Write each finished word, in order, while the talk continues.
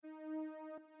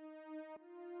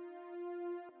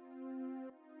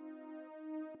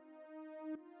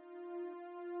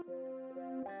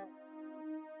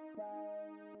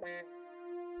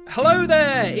Hello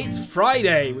there! It's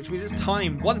Friday, which means it's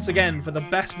time once again for the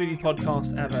best movie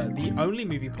podcast ever, the only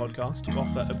movie podcast to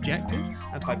offer objective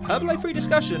and hyperbole-free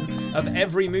discussion of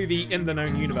every movie in the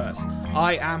known universe.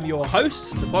 I am your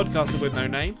host, the podcaster with no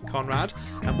name, Conrad,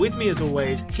 and with me as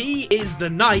always, he is the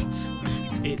knight.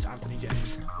 It's Anthony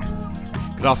James.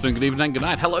 Good afternoon, good evening, and good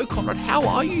night. Hello, Conrad. How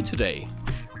are you today?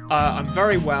 I'm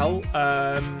very well.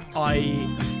 I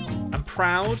am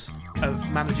proud of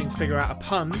managing to figure out a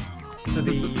pun for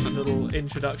the little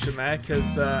introduction there,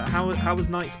 because how was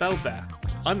night spelled there?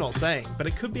 I'm not saying, but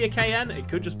it could be a KN, it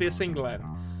could just be a single N.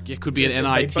 It could be an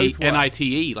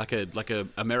NITE, like a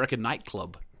American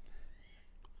nightclub.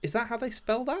 Is that how they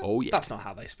spell that? Oh yeah, that's not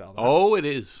how they spell that. Oh, it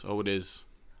is. Oh, it is.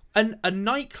 A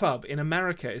nightclub in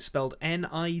America is spelled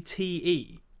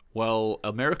NITE. Well,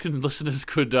 American listeners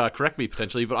could correct me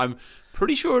potentially, but I'm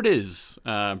pretty sure it is. Who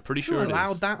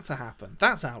allowed that to happen?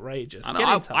 That's outrageous.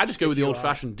 I just go with the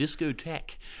old-fashioned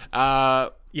discotheque. Yeah.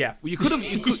 Well, you could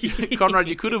have, Conrad.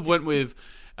 You could have went with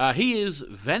he is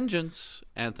Vengeance,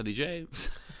 Anthony James.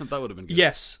 That would have been good.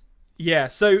 Yes. Yeah.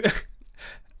 So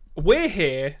we're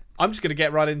here. I'm just going to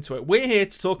get right into it. We're here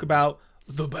to talk about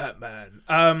the Batman.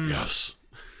 Yes.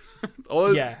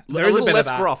 Yeah, there is a little bit less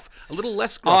of that. gruff,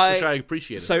 which I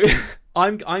appreciate. So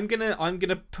I'm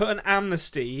gonna put an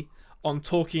amnesty on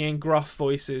talking in gruff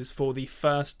voices for the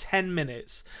first 10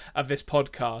 minutes of this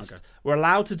podcast. Okay. We're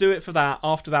allowed to do it for that.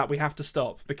 After that, we have to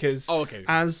stop because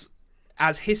as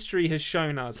history has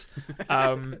shown us,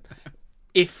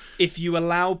 if you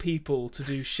allow people to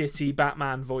do shitty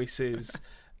Batman voices.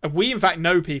 We, in fact,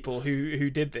 know people who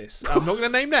did this. I'm not going to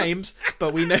name names,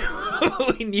 but we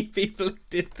knew people who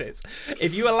did this.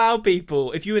 If you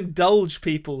indulge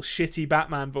people shitty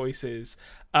Batman voices,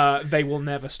 they will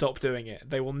never stop doing it.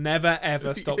 They will never,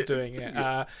 ever stop doing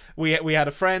it. We had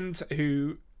a friend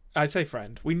who... I say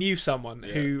friend. We knew someone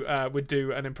who would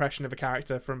do an impression of a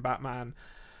character from Batman.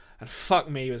 And fuck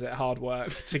me, was it hard work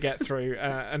to get through.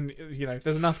 And, you know,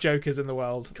 there's enough jokers in the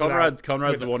world. Conrad's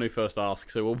the one who first asked,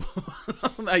 so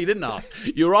no, you didn't ask.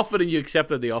 You were offered and you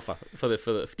accepted the offer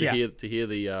to hear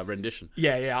the rendition.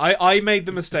 Yeah. I made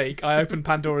the mistake. I opened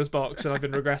Pandora's box and I've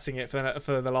been regretting it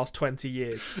for the last 20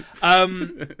 years.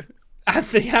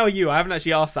 Anthony, how are you? I haven't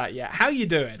actually asked that yet. How are you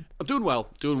doing? I'm doing well.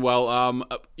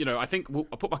 You know, I think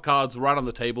I put my cards right on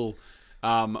the table,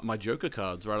 my Joker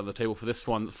cards right on the table for this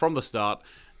one from the start.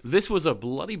 This was a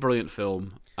bloody brilliant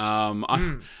film,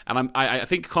 I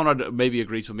think Conrad maybe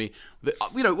agrees with me.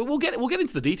 You know, we'll get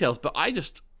into the details, but I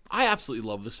absolutely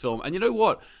love this film. And you know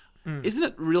what? Isn't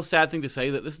it a real sad thing to say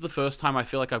that this is the first time I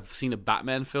feel like I've seen a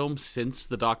Batman film since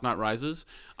The Dark Knight Rises?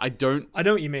 I know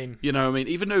what you mean. You know, I mean,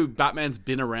 even though Batman's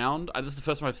been around, this is the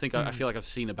first time I feel like I've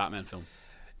seen a Batman film.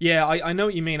 Yeah, I know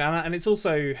what you mean, and it's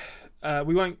also.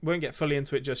 We won't get fully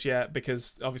into it just yet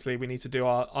because obviously we need to do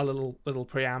our little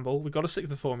preamble. We've got to stick to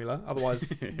the formula, otherwise,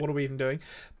 what are we even doing?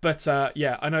 But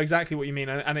yeah, I know exactly what you mean,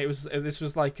 and this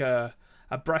was like a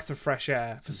breath of fresh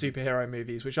air for superhero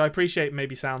movies, which I appreciate.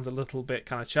 Maybe sounds a little bit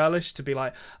kind of churlish to be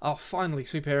like, oh, finally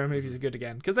superhero movies are good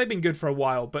again, because they've been good for a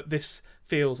while, but this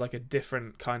feels like a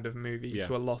different kind of movie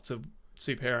to a lot of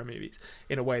superhero movies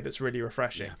in a way that's really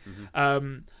refreshing. Yeah.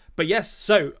 But yes,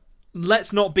 so.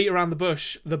 Let's not beat around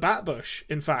the bat bush,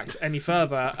 in fact, any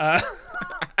further.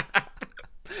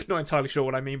 Not entirely sure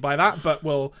what I mean by that, but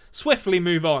we'll swiftly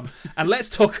move on. And let's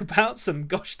talk about some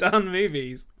gosh darn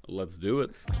movies. Let's do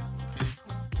it.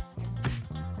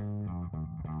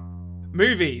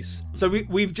 Movies. So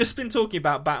we've just been talking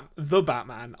about the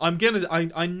Batman.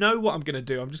 I know what I'm gonna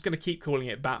do. I'm just gonna keep calling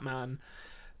it Batman.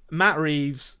 Matt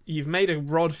Reeves, you've made a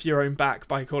rod for your own back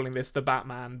by calling this the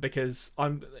Batman because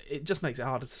it just makes it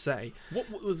harder to say. What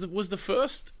was the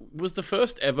first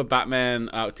ever Batman?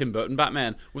 Tim Burton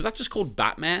Batman, was that just called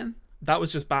Batman? That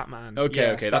was just Batman.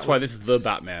 Okay. That's why this is the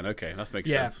Batman. Okay, that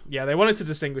makes sense. Yeah, they wanted to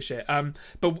distinguish it.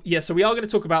 But yeah, so we are going to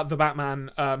talk about the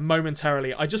Batman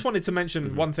momentarily. I just wanted to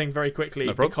mention one thing very quickly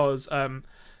because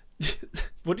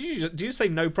what did you say?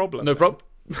 No problem. No problem.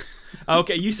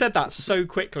 Okay, you said that so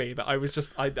quickly that I was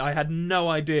just I had no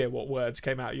idea what words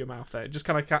came out of your mouth there. It just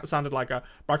kind of sounded like a.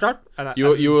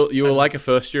 You were like a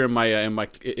first year in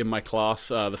my class.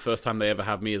 The first time they ever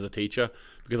have me as a teacher,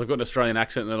 because I've got an Australian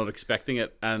accent and they're not expecting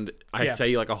it, and I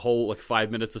say like a whole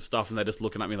 5 minutes of stuff, and they're just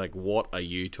looking at me like, "What are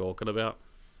you talking about?"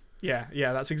 Yeah,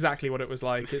 that's exactly what it was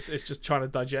like. It's just trying to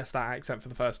digest that accent for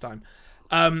the first time.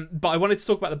 But I wanted to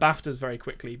talk about the BAFTAs very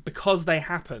quickly because they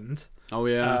happened. Oh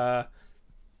yeah.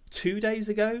 2 days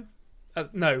ago?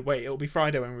 No, wait, it'll be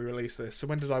Friday when we release this. So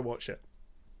when did I watch it?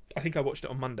 I think I watched it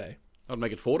on Monday. I'd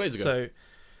make it 4 days ago. So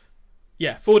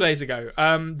Yeah, 4 days ago.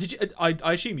 Did you?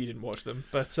 I assume you didn't watch them,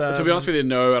 but To be honest with you,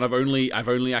 no. And I've only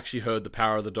actually heard the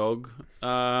Power of the Dog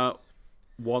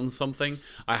won something.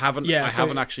 I haven't. Yeah, I so-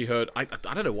 haven't actually heard. I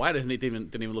don't know why I didn't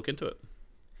even look into it.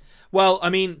 Well, I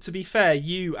mean, to be fair,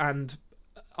 you and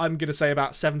I'm going to say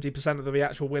about 70% of the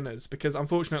actual winners, because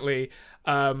unfortunately,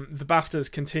 the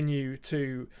BAFTAs continue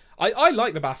to. I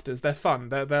like the BAFTAs. They're fun.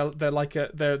 They're like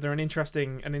they're an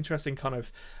interesting kind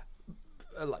of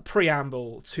like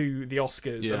preamble to the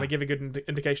Oscars, Yeah. and they give a good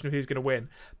indication of who's going to win.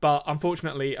 But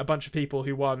unfortunately, a bunch of people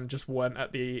who won just weren't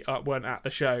at the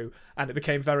show, and it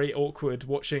became very awkward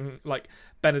watching like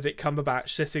Benedict Cumberbatch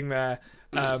sitting there,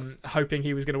 hoping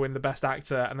he was going to win the Best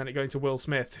Actor, and then it going to Will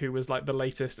Smith, who was like the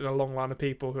latest in a long line of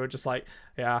people who are just like,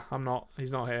 yeah,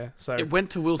 he's not here. So It went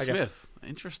to Will I guess- Smith.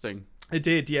 Interesting. it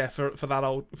did, yeah,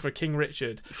 for King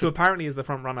Richard, who apparently is the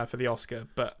front runner for the Oscar,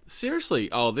 but Seriously?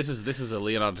 Oh, this is a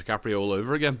Leonardo DiCaprio all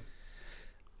over again.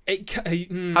 I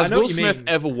Has know Will what you Smith mean.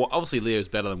 ever won? Obviously, Leo's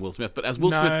better than Will Smith, but has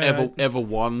Will No, Smith ever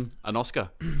won an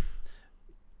Oscar?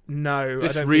 No,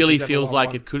 This I don't really think he's ever feels won like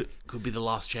one. it could be the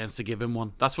last chance to give him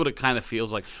one. That's what it kind of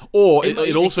feels like. Or It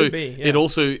it also could be, yeah. it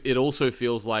also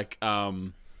feels like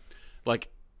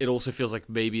it also feels like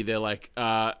maybe they're like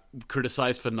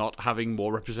criticized for not having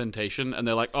more representation, and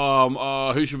they're like,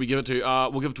 who should we give it to?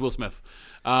 We'll give it to Will Smith.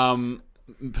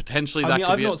 Potentially, that I mean,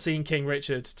 could I've be not it. seen King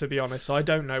Richard, to be honest, so I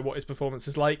don't know what his performance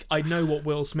is like. I know what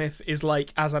Will Smith is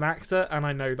like as an actor, and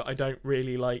I know that I don't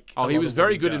really like. Oh, a he lot was of what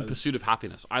very he good in does. Pursuit of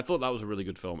Happiness. I thought that was a really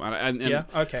good film. And Yeah,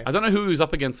 okay. I don't know who he was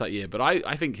up against that year, but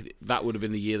I think that would have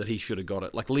been the year that he should have got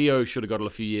it. Like Leo should have got it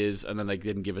a few years, and then they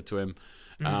didn't give it to him.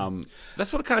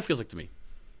 That's what it kind of feels like to me.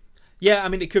 Yeah, I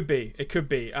mean, it could be.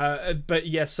 But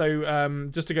yeah, so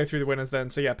just to go through the winners then.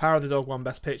 So yeah, Power of the Dog won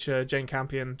Best Picture. Jane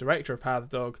Campion, director of Power of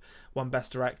the Dog, won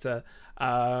Best Director.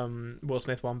 Will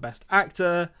Smith won Best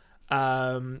Actor.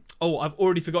 I've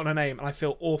already forgotten her name, and I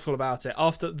feel awful about it.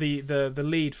 After the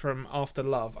lead from After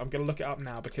Love, I'm going to look it up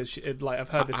now because I've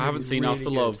heard this. I haven't movie's seen really After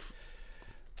good. Love.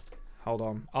 Hold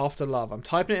on. After Love. I'm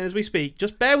typing it in as we speak.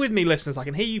 Just bear with me, listeners. I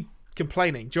can hear you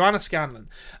complaining. Joanna Scanlon.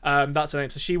 That's her name.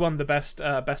 So she won the best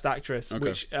actress, Okay.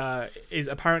 which is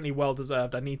apparently well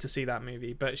deserved. I need to see that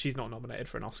movie, but she's not nominated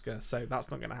for an Oscar, so that's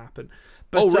not going to happen.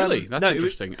 But, Really? That's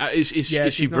interesting. Is she she's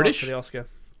not up British? for the Oscar?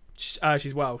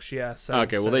 She's Welsh. Yeah. So,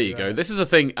 Okay, well there you go. This is the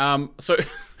thing. So,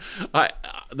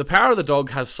 the Power of the Dog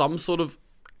has some sort of,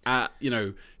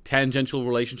 tangential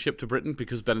relationship to Britain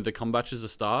because Benedict Cumberbatch is a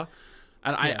star,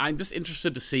 and I'm just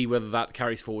interested to see whether that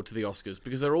carries forward to the Oscars,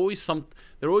 because there always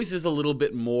is a little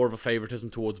bit more of a favoritism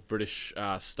towards British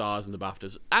stars in the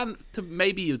BAFTAs, and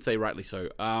maybe you'd say rightly so.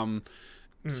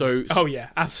 So Oh yeah,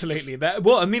 absolutely.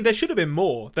 Well, I mean, there should have been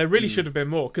more. There really should have been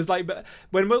more, because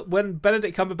when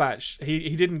Benedict Cumberbatch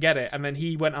he didn't get it, and then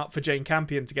he went up for Jane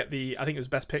Campion to get I think it was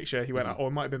Best Picture. He went up, or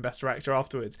it might have been Best Director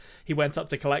afterwards. He went up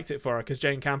to collect it for her because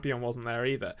Jane Campion wasn't there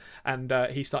either, and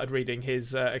he started reading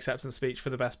his acceptance speech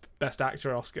for the Best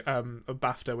Actor Oscar of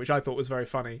BAFTA, which I thought was very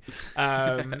funny.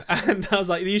 And I was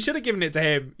like, you should have given it to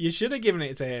him. You should have given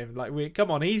it to him. Like,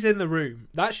 come on, he's in the room.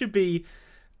 That should be.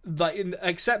 Like, in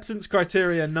acceptance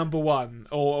criteria number 1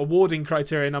 or awarding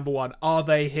criteria number 1, are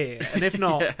they here? And if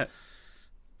not,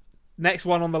 next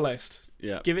one on the list.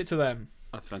 yeah, Give it to them.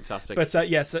 that's fantastic. But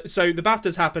yes, so the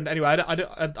BAFTAs happened anyway. I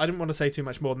didn't want to say too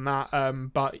much more than that.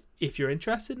 But if you're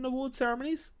interested in award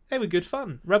ceremonies, they were good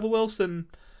fun. Rebel Wilson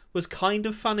was kind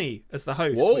of funny as the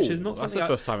host, Whoa, which is not that's something the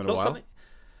first time in a while.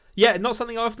 Yeah, not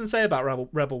something I often say about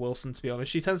Rebel Wilson, to be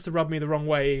honest. She tends to rub me the wrong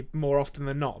way more often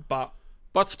than not.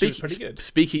 But speaking, pretty good.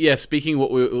 speaking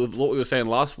what we were saying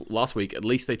last week, at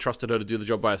least they trusted her to do the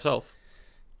job by herself.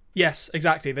 Yes,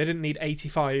 exactly. They didn't need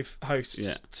 85 hosts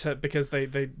Yeah. because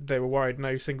they were worried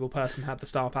no single person had the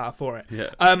star power for it.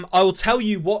 Yeah. I will tell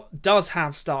you what does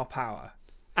have star power,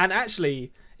 and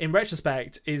actually, in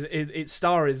retrospect, is its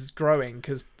star is growing,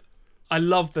 because I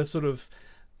love the sort of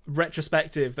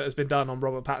retrospective that has been done on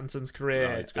Robert Pattinson's career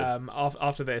it's good.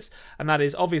 after this, and that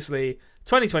is obviously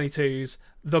 2022's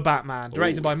The Batman,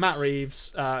 directed by Matt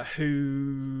Reeves,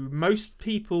 who most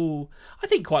people, I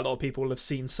think quite a lot of people, have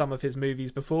seen some of his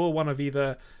movies before, one of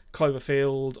either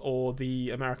Cloverfield or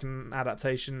the American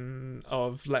adaptation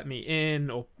of Let Me In,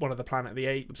 or one of the Planet of the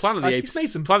Apes. Planet of the Like, Apes. he's made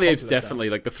some Planet of the Apes popular definitely,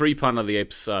 like the 3 Planet of the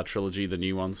Apes trilogy, the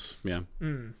new ones. Yeah.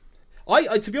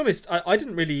 I to be honest, I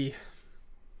didn't really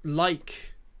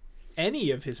like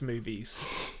any of his movies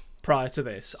prior to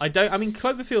this. I mean,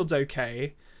 Cloverfield's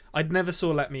okay. I'd never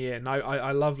saw Let Me In.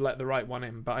 I love Let the Right One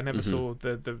In, but I never saw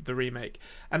the remake.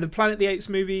 And the Planet of the Apes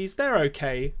movies, they're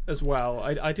okay as well.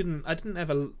 I didn't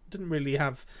really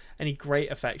have any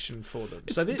great affection for them.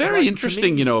 It's very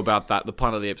interesting, about that, the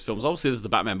Planet of the Apes films. Obviously, there's the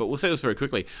Batman, but we'll say this very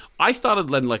quickly. I started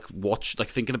then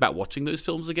thinking about watching those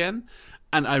films again,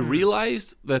 and I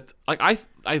realized that I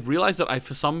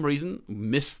for some reason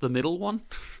missed the middle one.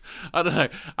 I don't know.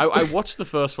 I watched the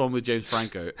first one with James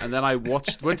Franco, and then I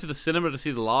went to the cinema to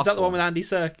see the last one. Is that the one with Andy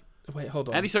Serkis? Wait, hold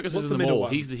on. Andy Serkis is in the mall.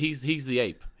 He's the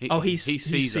ape. He's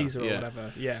Caesar or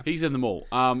whatever. Yeah, he's in the mall.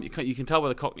 You can tell by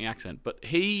the Cockney accent, but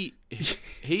he's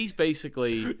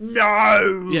basically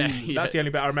no. Yeah, that's the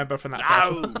only bit I remember from that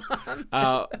first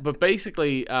one. But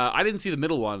basically, I didn't see the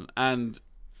middle one, and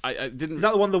I didn't. Is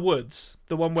that the one, The Woods?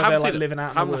 The one where they're like living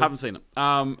out in the woods? Haven't seen it.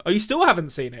 Oh, you still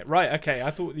haven't seen it, right? Okay, I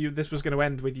thought this was going to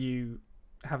end with you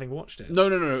having watched it. No.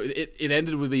 It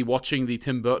ended with me watching the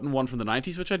Tim Burton one from the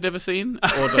 90s, which I'd never seen,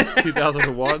 or the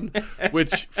 2001,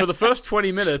 which for the first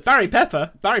 20 minutes... Barry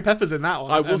Pepper's in that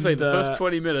one. I will say the first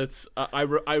 20 minutes, I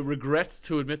regret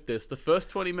to admit this, the first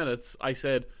 20 minutes I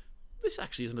said, this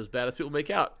actually isn't as bad as people make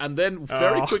out. And then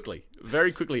very quickly,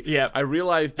 I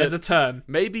realized that there's a turn.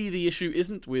 Maybe the issue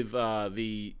isn't with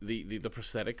the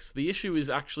prosthetics. The issue is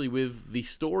actually with the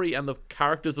story and the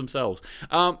characters themselves.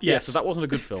 Yes. Yeah, so that wasn't a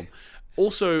good film.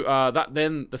 Also,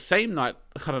 the same night,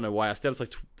 I don't know why, I stayed up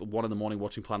like 1 a.m.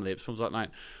 watching Planet of the Apes films that night.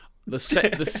 The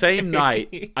same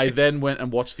night, I then went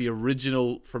and watched the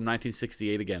original from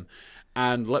 1968 again.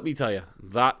 And let me tell you,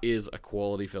 that is a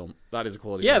quality film. That is a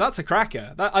quality film. Yeah, that's a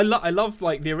cracker. I love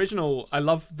like the original. I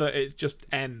love that it just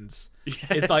ends. Yeah.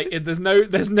 It's like there's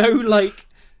no like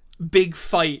big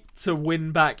fight to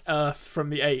win back Earth from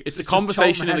the apes. It's a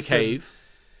conversation in a cave,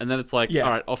 and then it's like, all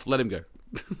right, let him go.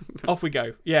 Off we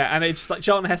go. Yeah, and it's just like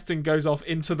Charlton Heston goes off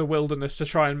into the wilderness to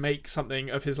try and make something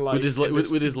of his life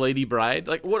with his lady bride.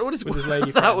 Like what is with his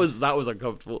lady? that was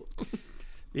uncomfortable.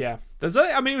 Yeah, it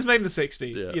was made in the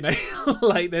 60s. Yeah.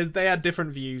 Like they had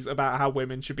different views about how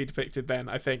women should be depicted then,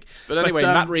 I think. But anyway,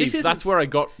 Matt Reeves. That's where I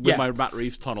got with my Matt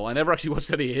Reeves tunnel. I never actually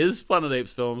watched any of his Planet of the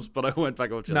Apes films, but I went back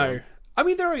and watched them. No. I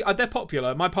mean, they're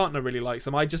popular. My partner really likes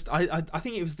them. I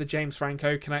think it was the James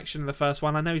Franco connection in the first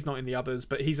one. I know he's not in the others,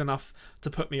 but he's enough to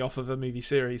put me off of a movie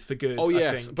series for good. Oh,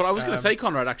 yes. I think. But I was going to say,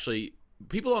 Conrad, actually,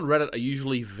 people on Reddit are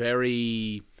usually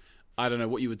very, I don't know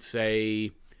what you would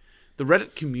say, the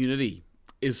Reddit community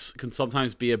can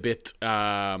sometimes be a bit,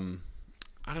 I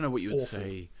don't know what you would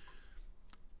say,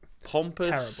 pompous.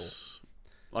 Terrible.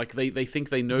 Like they think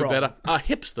they know better.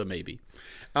 Hipster, maybe.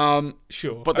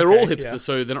 Sure. But they're all hipsters,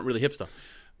 so they're not really hipster.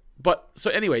 But,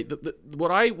 so anyway, what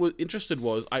I was interested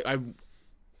was,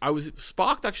 I was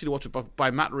sparked actually to watch it by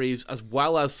Matt Reeves, as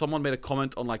well as someone made a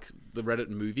comment on like the Reddit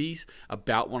movies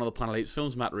about one of the Planet of the Apes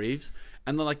films, Matt Reeves.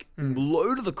 And then like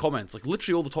load of the comments, like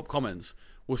literally all the top comments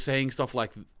were saying stuff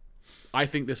like, I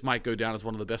think this might go down as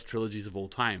one of the best trilogies of all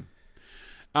time.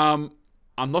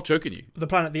 I'm not joking you. The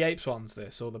Planet of the Apes ones,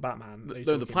 or the Batman?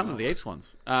 No, the Planet of the Apes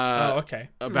ones. Okay.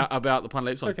 About the Planet of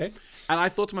the Apes ones. Okay. And I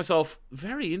thought to myself,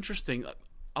 very interesting.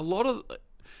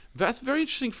 That's very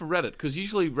interesting for Reddit, because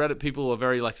usually Reddit people are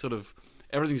very like sort of,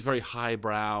 everything's very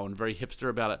highbrow and very hipster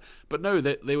about it. But no,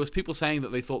 there was people saying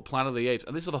that they thought Planet of the Apes,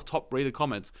 and these are the top rated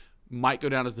comments, might go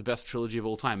down as the best trilogy of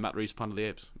all time. Matt Reeves' Planet of the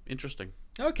Apes. Interesting.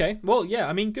 Okay, well, yeah,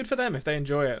 I mean, good for them if they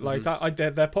enjoy it. Like,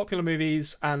 they're popular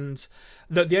movies, and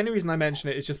the only reason I mention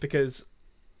it is just because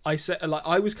I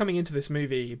was coming into this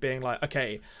movie being like,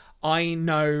 okay, I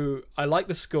know I like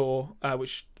the score,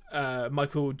 which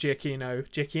Michael Giacchino.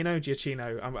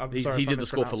 I'm sorry, he did the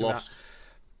score for Lost. That.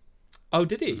 Oh,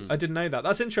 did he? I didn't know that.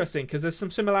 That's interesting, because there's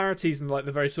some similarities in like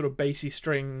the very sort of bassy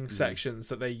string sections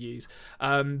that they use.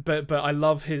 But I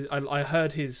love his. I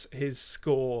heard his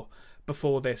score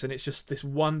before this, and it's just this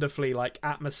wonderfully like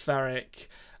atmospheric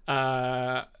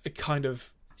kind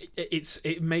of.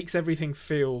 It makes everything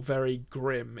feel very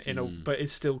grim but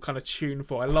it's still kind of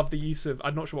tuneful. I love the use of,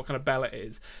 I'm not sure what kind of bell it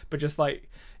is, but just like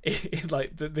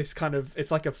this kind of, it's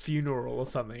like a funeral or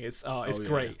something. It's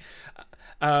great.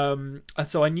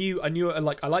 So I knew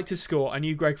like I liked his score. I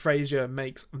knew Greg Fraser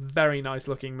makes very nice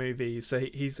looking movies. So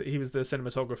he was the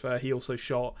cinematographer. He also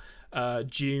shot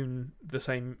Dune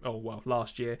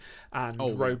last year,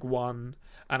 and Rogue One,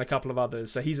 and a couple of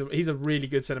others. So he's a really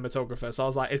good cinematographer. So I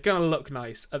was like, it's going to look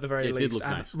nice at the very least. It did look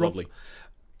nice, lovely.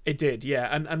 It did, yeah.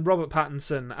 And Robert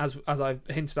Pattinson, as I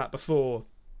hinted at before,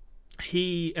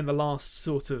 he in the last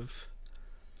sort of,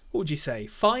 what would you say,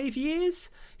 5 years,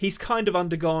 he's kind of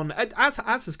undergone, as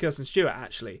has Kirsten Stewart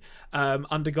actually,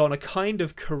 undergone a kind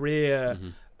of career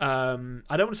I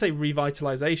don't want to say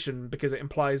revitalization because it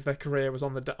implies their career was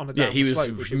on a downward he was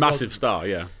slope, which a it massive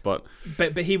wasn't. star,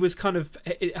 but He was kind of.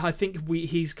 I think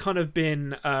he's kind of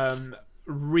been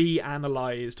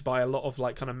reanalyzed by a lot of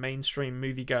like kind of mainstream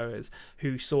moviegoers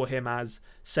who saw him as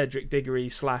Cedric Diggory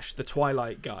 / the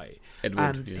Twilight guy, Edward,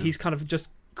 and he's kind of just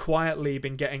quietly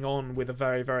been getting on with a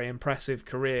very, very impressive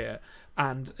career.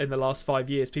 And in the last 5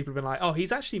 years, people have been like, "Oh,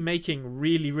 he's actually making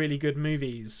really, really good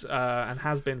movies, and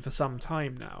has been for some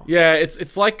time now." Yeah,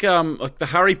 it's like the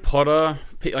Harry Potter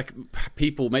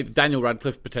people, maybe Daniel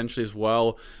Radcliffe potentially as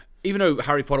well. Even though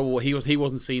Harry Potter, he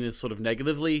wasn't seen as sort of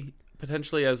negatively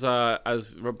potentially as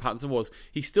Robert Pattinson was.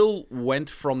 He still went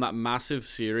from that massive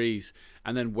series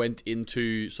and then went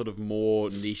into sort of more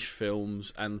niche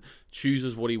films and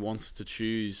chooses what he wants to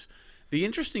choose. The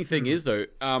interesting thing is though.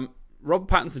 Robert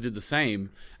Pattinson did the same,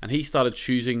 and he started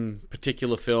choosing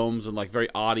particular films and like very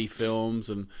arty films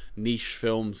and niche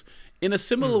films in a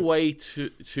similar way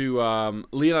to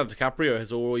Leonardo DiCaprio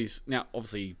has always. Now,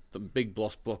 obviously, the big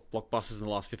blockbusters in the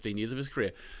last 15 years of his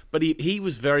career, but he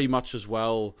was very much as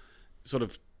well sort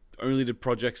of only did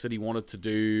projects that he wanted to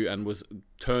do and was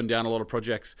turned down a lot of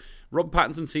projects. Robert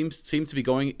Pattinson seems to be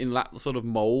going in that sort of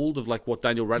mold of like what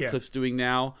Daniel Radcliffe's doing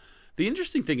now. The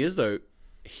interesting thing is though,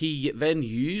 he then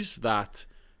used that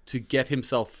to get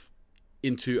himself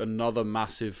into another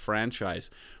massive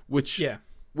franchise, which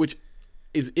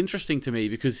is interesting to me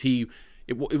because it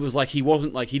was like he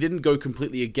wasn't like he didn't go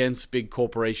completely against big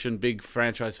corporation, big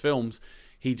franchise films.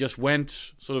 He just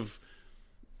went sort of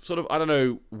I don't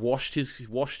know, washed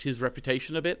his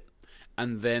reputation a bit,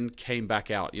 and then came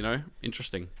back out.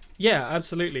 Interesting. Yeah,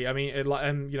 absolutely. I mean,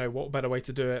 and what better way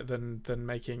to do it than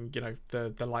making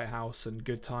the Lighthouse and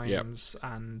Good Times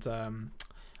and I'm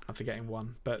forgetting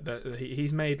one, but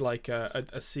he's made like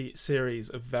a series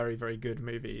of very, very good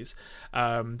movies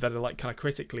that are like kind of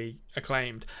critically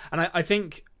acclaimed, and I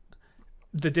think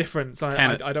the difference.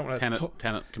 I don't want to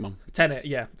Tenet. Come on, Tenet.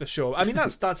 Yeah, for sure. I mean,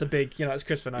 that's a big. It's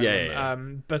Christopher Nolan. Yeah.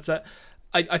 But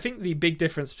I think the big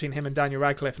difference between him and Daniel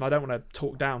Radcliffe, and I don't want to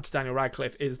talk down to Daniel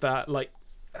Radcliffe, is that like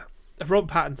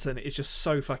Robert Pattinson is just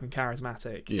so fucking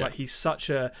charismatic. Yeah. Like there's such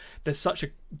a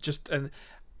just an.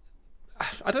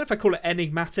 I don't know if I call it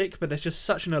enigmatic, but there's just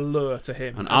such an allure to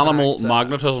him. An animal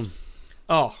magnetism.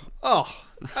 Oh,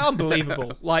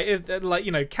 unbelievable! like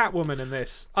Catwoman in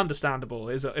this, understandable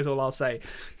is all I'll say.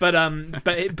 But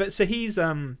so he's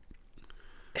I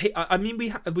mean, we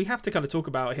have to kind of talk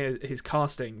about his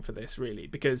casting for this really,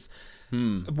 because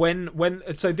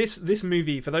so this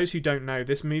movie, for those who don't know,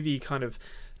 this movie kind of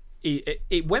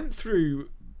it went through.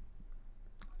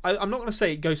 I'm not going to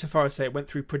say it goes so far as say it went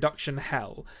through production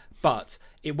hell, but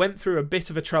it went through a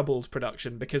bit of a troubled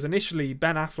production because initially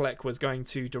Ben Affleck was going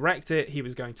to direct it, he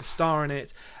was going to star in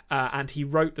it, and he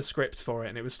wrote the script for it,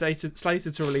 and it was slated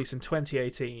to release in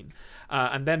 2018.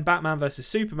 And then Batman vs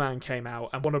Superman came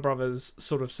out, and Warner Brothers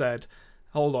sort of said,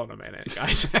 "Hold on a minute,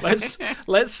 guys.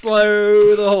 Let's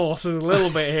slow the horses a little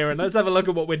bit here and let's have a look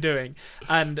at what we're doing."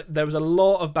 And there was a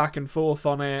lot of back and forth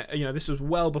on it. This was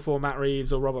well before Matt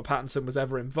Reeves or Robert Pattinson was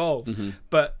ever involved. Mm-hmm.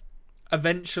 But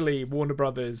eventually, Warner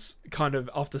Brothers, kind of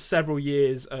after several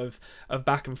years of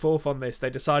back and forth on this, they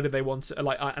decided they wanted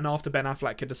and after Ben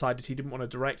Affleck had decided he didn't want to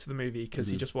direct the movie because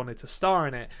he just wanted to star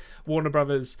in it, Warner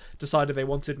Brothers decided they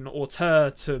wanted an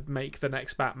auteur to make the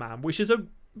next Batman, which is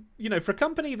for a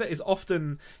company that is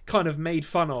often kind of made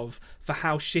fun of for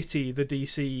how shitty the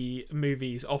DC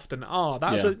movies often are.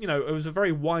 That's it was a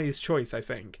very wise choice, I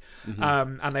think.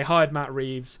 Mm-hmm. And they hired Matt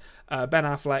Reeves. Ben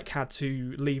Affleck had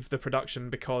to leave the production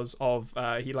because of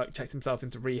he checked himself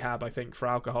into rehab, I think, for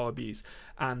alcohol abuse,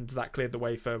 and that cleared the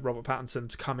way for Robert Pattinson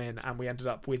to come in, and we ended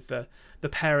up with the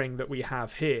pairing that we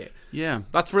have here. Yeah,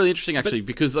 that's really interesting actually,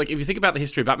 because if you think about the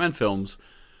history of Batman films,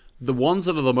 the ones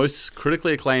that are the most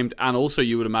critically acclaimed and also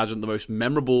you would imagine the most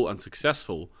memorable and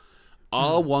successful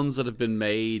are ones that have been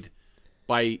made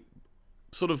by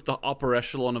sort of the upper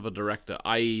echelon of a director,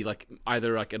 i.e.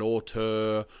 either an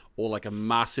auteur or a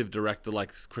massive director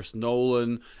like Chris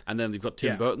Nolan, and then you've got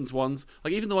Tim Burton's ones.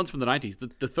 Even the ones from the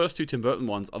 90s, the first two Tim Burton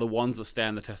ones are the ones that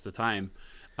stand the test of time.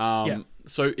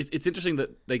 So it's interesting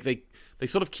that they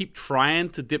sort of keep trying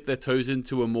to dip their toes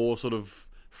into a more sort of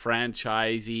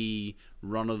franchisey,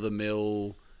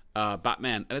 run-of-the-mill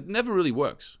Batman, and it never really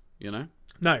works,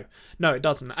 No, it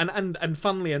doesn't. And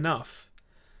funnily enough,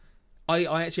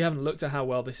 I actually haven't looked at how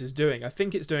well this is doing. I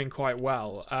think it's doing quite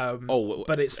well.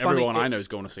 But it's funny, everyone I know is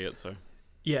going to see it, so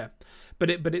yeah. But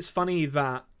it's funny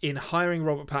that in hiring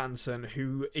Robert Pattinson,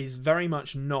 who is very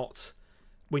much not,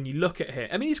 when you look at him,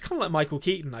 I mean, he's kind of like Michael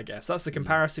Keaton, I guess. That's the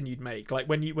comparison you'd make.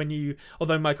 When you,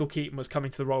 although Michael Keaton was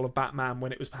coming to the role of Batman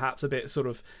when it was perhaps a bit sort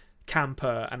of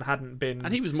camper and hadn't been,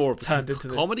 and he was more of turned a into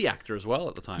comedy actor as well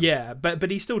at the time. Yeah,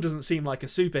 but he still doesn't seem like a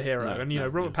superhero. No,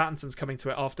 and Robert Pattinson's coming to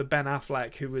it after Ben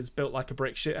Affleck, who was built like a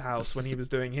brick shithouse when he was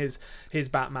doing his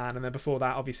Batman, and then before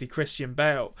that, obviously Christian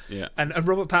Bale. Yeah, and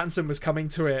Robert Pattinson was coming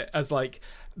to it as like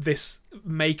this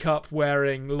makeup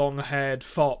wearing, long haired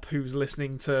fop who's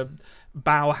listening to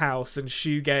Bauhaus and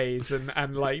shoegaze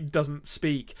and like doesn't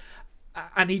speak,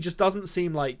 and he just doesn't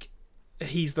seem like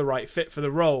he's the right fit for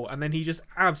the role. And then he just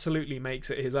absolutely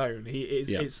makes it his own.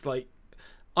 It's like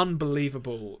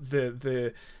unbelievable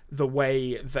the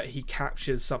way that he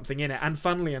captures something in it. And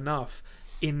funnily enough,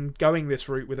 in going this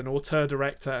route with an auteur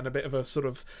director and a bit of a sort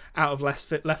of out of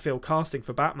left field casting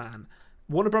for Batman,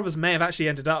 Warner Brothers may have actually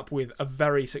ended up with a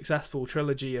very successful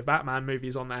trilogy of Batman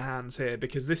movies on their hands here,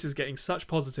 because this is getting such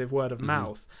positive word of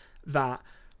mouth that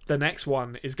the next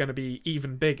one is going to be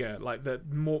even bigger. Like,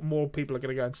 that more people are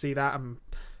going to go and see that, and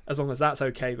as long as that's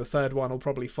okay, the third one will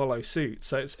probably follow suit.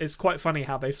 So it's quite funny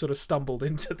how they've sort of stumbled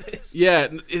into this. Yeah,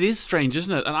 it is strange,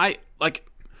 isn't it? And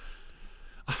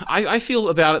I feel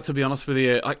about it, to be honest with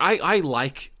you, like I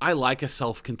like a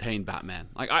self-contained Batman.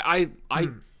 Like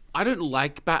I don't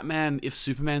like Batman if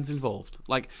Superman's involved.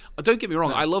 Like, don't get me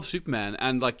wrong, I love Superman,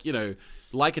 and like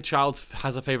a child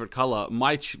has a favorite color.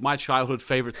 My childhood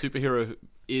favorite superhero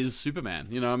is Superman.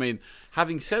 I mean,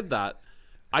 having said that,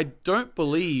 I don't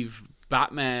believe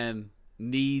Batman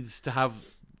needs to have.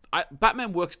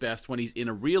 Batman works best when he's in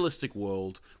a realistic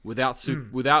world without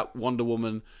Wonder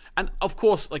Woman, and of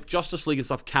course, like Justice League and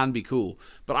stuff can be cool.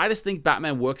 But I just think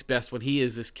Batman works best when he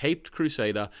is this caped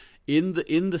crusader in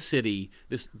the city,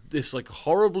 this like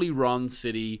horribly run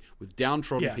city with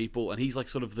downtrodden people, and he's like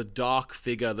sort of the dark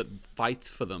figure that fights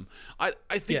for them. I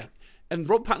think. Yeah. And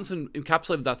Rob Pattinson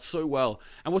encapsulated that so well.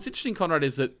 And what's interesting, Conrad,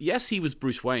 is that yes, he was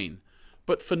Bruce Wayne,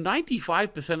 but for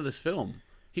 95% of this film,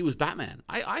 he was Batman.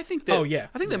 I think that.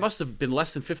 I think there must have been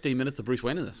less than 15 minutes of Bruce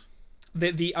Wayne in this.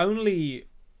 The only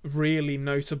really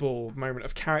notable moment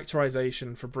of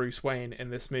characterization for Bruce Wayne in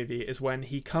this movie is when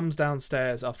he comes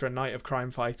downstairs after a night of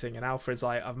crime fighting, and Alfred's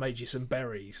like, "I've made you some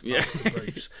berries, Master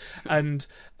Bruce," and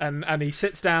he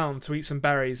sits down to eat some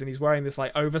berries, and he's wearing this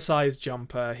like oversized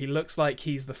jumper. He looks like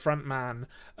he's the front man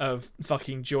of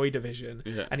fucking Joy Division,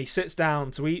 and he sits down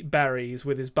to eat berries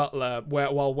with his butler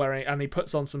while wearing, and he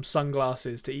puts on some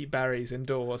sunglasses to eat berries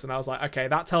indoors. And I was like, okay,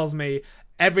 that tells me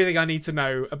everything I need to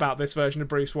know about this version of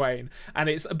Bruce Wayne. And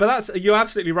you're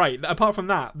absolutely right. Apart from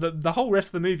that, the whole rest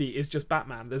of the movie is just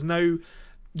Batman. There's no,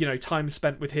 time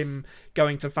spent with him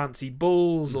going to fancy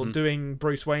balls or doing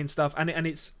Bruce Wayne stuff. And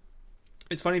it's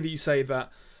funny that you say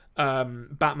that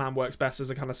Batman works best as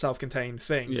a kind of self-contained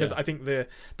thing, because I think the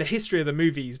history of the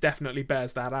movies definitely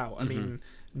bears that out. I mean,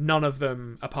 none of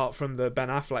them, apart from the Ben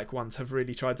Affleck ones, have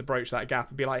really tried to broach that gap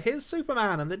and be like, here's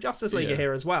Superman and the Justice League are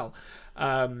here as well.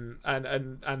 And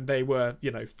they were,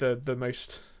 the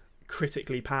most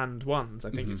critically panned ones,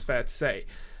 I think it's fair to say.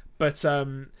 But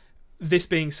this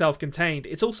being self-contained,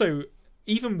 it's also,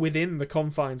 even within the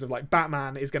confines of like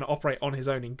Batman is going to operate on his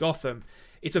own in Gotham,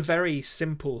 it's a very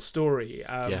simple story.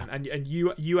 And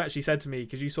you actually said to me,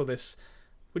 because you saw this,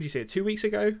 what did you see it 2 weeks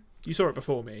ago? You saw it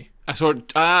before me. I saw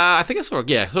it. I think I saw it.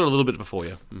 Yeah, I saw it a little bit before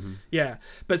you. Yeah,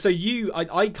 but so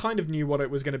I kind of knew what it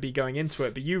was going to be going into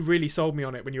it, but you really sold me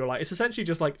on it when you were like, it's essentially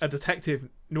just like a detective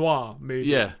noir movie.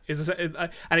 Yeah,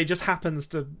 and it just happens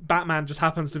to Batman just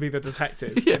happens to be the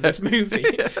detective in this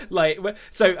movie. Like,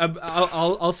 so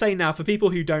I'll say now, for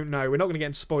people who don't know, we're not going to get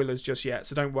into spoilers just yet,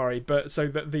 so don't worry. But so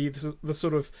that the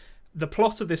sort of the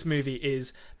plot of this movie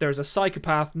is there is a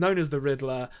psychopath known as the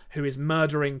Riddler who is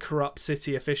murdering corrupt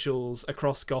city officials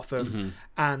across Gotham,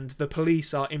 and the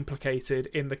police are implicated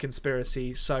in the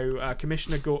conspiracy. So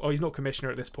Commissioner he's not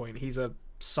commissioner at this point, he's a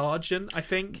sergeant, I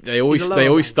think. They always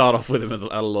start off with him at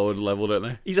a lower level, don't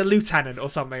they? He's a lieutenant or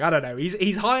something. I don't know.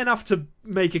 He's high enough to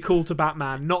make a call to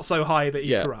Batman, not so high that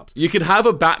he's corrupt. You could have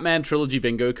a Batman trilogy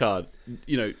bingo card.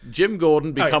 Jim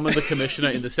Gordon becoming the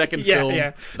commissioner in the second film.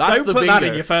 Yeah. That's don't put that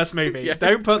in your first movie.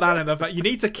 Don't put that in you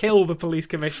need to kill the police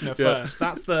commissioner first.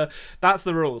 That's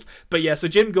the rules. But yeah, so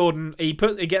Jim Gordon, he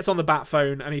gets on the bat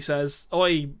phone and he says,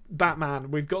 "Oi,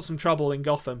 Batman, we've got some trouble in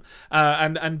Gotham."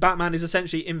 And Batman is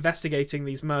essentially investigating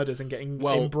these murders and getting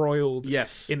embroiled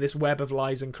in this web of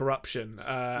lies and corruption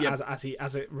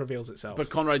as it reveals itself. But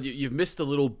Conrad, you've missed a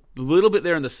little bit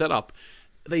there in the setup.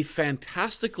 They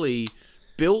fantastically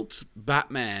built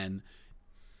Batman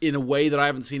in a way that I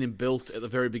haven't seen him built at the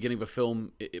very beginning of a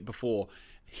film before.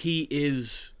 He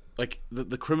is like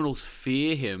the criminals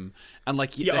fear him, and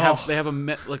like they have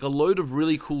a load of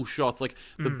really cool shots. Like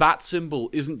the bat symbol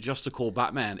isn't just to call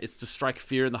Batman; it's to strike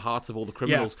fear in the hearts of all the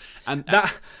criminals. And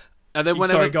And then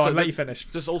whenever, Sorry, go on, let you finish.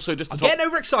 Just to top, getting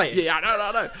overexcited. Yeah,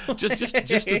 no.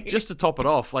 just to top it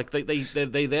off, like they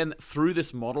then through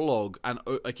this monologue and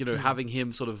like having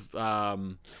him sort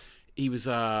of he was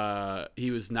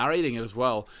narrating it as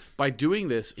well. By doing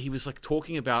this, he was like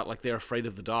talking about like they're afraid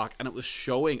of the dark, and it was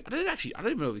showing. I don't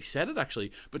even know if he said it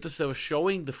actually, but they were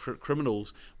showing the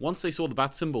criminals once they saw the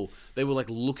bat symbol, they were like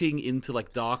looking into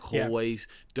like dark hallways,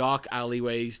 dark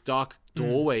alleyways, dark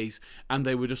doorways, and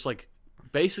they were just like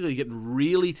basically getting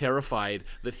really terrified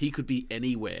that he could be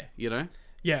anywhere. Yeah.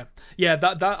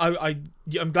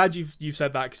 I'm glad you've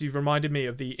said that, because you've reminded me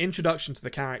of the introduction to the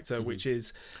character, which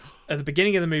is at the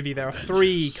beginning of the movie. There are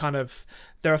three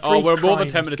we're more than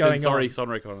 10 minutes in.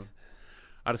 Sorry, Connor.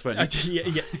 I just went.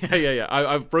 yeah.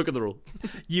 I've broken the rule.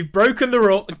 You've broken the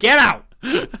rule. Get out.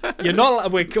 You're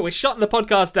not. We're shutting the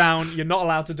podcast down. You're not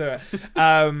allowed to do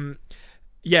it.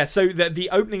 Yeah, so the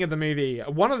opening of the movie,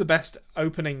 one of the best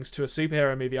openings to a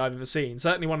superhero movie I've ever seen.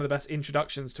 Certainly one of the best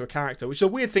introductions to a character, which is a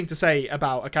weird thing to say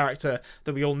about a character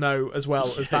that we all know as well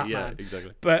as Batman. Yeah,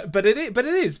 exactly. But it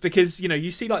is because you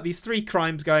see like these three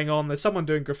crimes going on. There's someone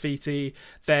doing graffiti.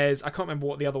 I can't remember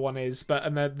what the other one is, but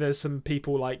there's some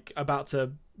people like about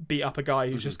to beat up a guy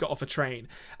who's just got off a train,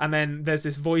 and then there's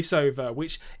this voiceover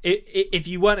which if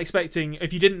you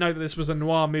didn't know that this was a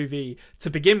noir movie to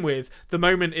begin with, the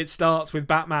moment it starts with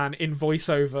Batman in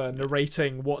voiceover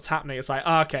narrating what's happening, it's like,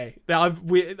 okay,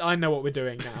 I know what we're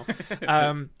doing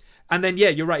now. And then, yeah,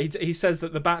 you're right. He says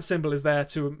that the bat symbol is there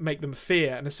to make them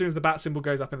fear. And as soon as the bat symbol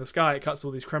goes up in the sky, it cuts to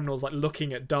all these criminals like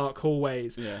looking at dark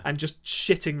hallways and just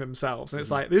shitting themselves. And it's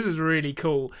like, this is really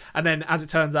cool. And then, as it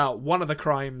turns out, one of the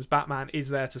crimes Batman is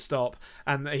there to stop.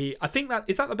 And I think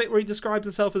is that the bit where he describes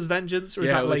himself as Vengeance, or is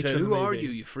that later in the movie? Who are you,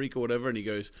 you freak, or whatever? And he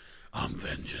goes, I'm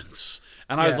Vengeance.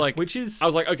 And I was like,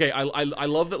 okay, I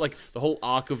love that, like the whole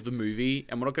arc of the movie.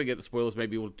 And we're not going to get the spoilers.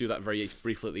 Maybe we'll do that very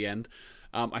briefly at the end.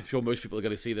 I'm sure most people are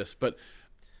going to see this, but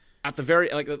at the very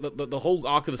the whole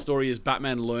arc of the story is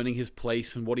Batman learning his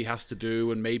place and what he has to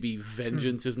do, and maybe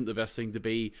vengeance isn't the best thing to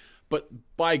be. But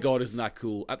by God, isn't that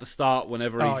cool? At the start,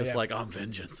 whenever he's just like, "I'm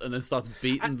vengeance," and then starts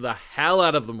beating the hell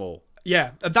out of them all.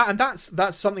 Yeah, that's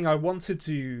something I wanted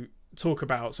to talk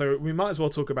about. So we might as well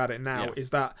talk about it now. Yeah.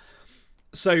 Is that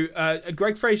so?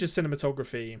 Greg Fraser's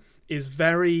cinematography is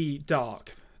very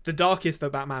dark. The darkest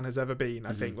that Batman has ever been,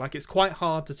 I think. Like, it's quite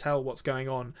hard to tell what's going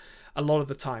on a lot of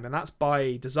the time, and that's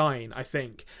by design, I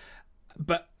think.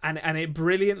 But and it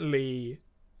brilliantly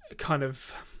kind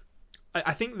of,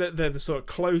 I think that the sort of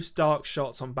close dark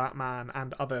shots on Batman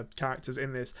and other characters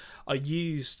in this are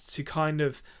used to kind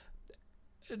of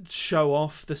show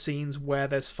off the scenes where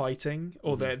there's fighting,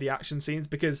 or the action scenes,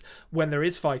 because when there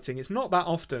is fighting, it's not that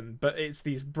often, but it's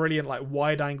these brilliant like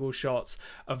wide angle shots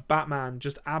of Batman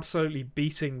just absolutely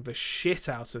beating the shit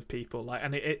out of people, like,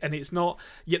 and it's not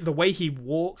yet the way he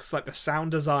walks, like the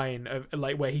sound design of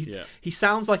like where he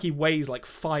sounds like he weighs like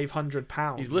 500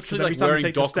 pounds. He's literally like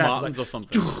wearing Doc Martens or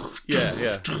something.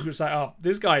 yeah it's like, oh,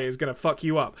 this guy is gonna fuck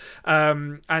you up.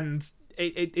 And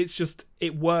it's just,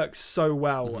 it works so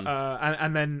well,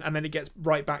 and then it gets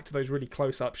right back to those really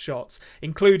close-up shots,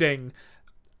 including,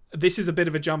 this is a bit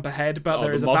of a jump ahead, but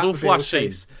there is a muzzle flash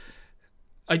chase.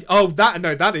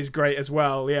 That is great as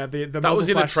well. Yeah, the that was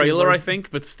in a trailer, I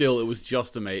think, but still, it was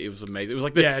just amazing. It was amazing. It was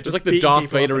like the Darth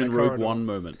Vader in Rogue One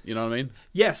moment. You know what I mean?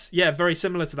 Yes, yeah, very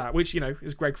similar to that. Which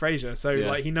is Greg Fraser, so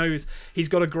like he's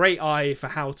got a great eye for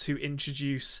how to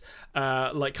introduce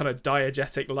like kind of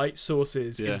diegetic light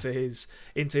sources into his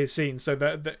scenes. So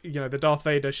the Darth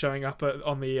Vader showing up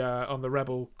on the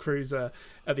Rebel cruiser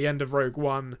at the end of Rogue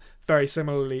One, very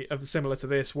similar to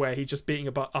this, where he's just beating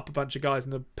up a bunch of guys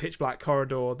in a pitch black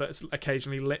corridor that's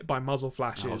occasionally lit by muzzle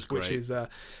flashes, which is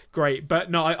great.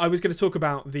 But no, I was going to talk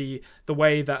about the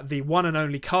way that the one and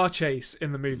only car chase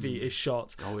in the movie is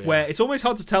shot, where it's almost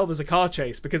hard to tell there's a car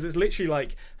chase, because it's literally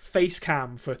like face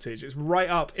cam footage. It's right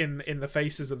up in the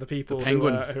faces of the people who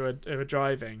are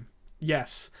driving.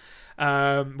 Yes,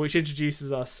 which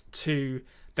introduces us to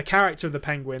the character of the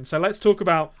Penguin. So let's talk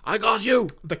about I got you.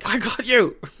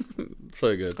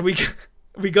 So good.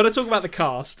 We got to talk about the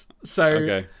cast. So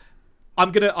okay.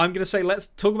 I'm gonna say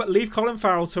leave Colin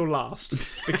Farrell till last,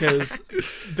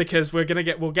 because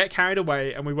we'll get carried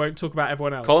away and we won't talk about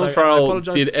everyone else. Colin Farrell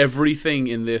did everything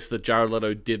in this that Jared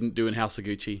Leto didn't do in House of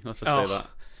Gucci. Let's just say that.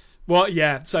 Well,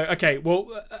 yeah. So, okay. Well,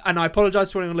 and I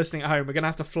apologize to anyone listening at home. We're gonna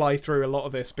have to fly through a lot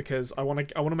of this because I want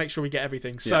to make sure we get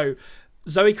everything. Yeah. So,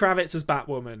 Zoe Kravitz as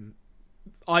Batwoman.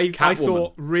 I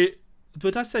thought.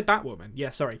 Did I say Batwoman? Yeah,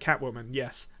 sorry, Catwoman.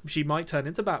 Yes, she might turn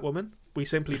into Batwoman. We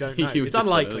simply don't know. It's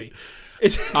unlikely.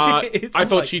 I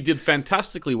thought she did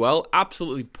fantastically well.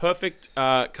 Absolutely perfect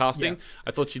casting. Yeah.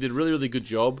 I thought she did a really, really good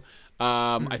job.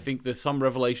 I think there's some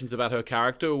revelations about her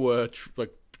character were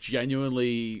like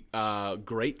genuinely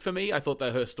great for me. I thought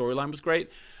that her storyline was great.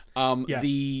 Now,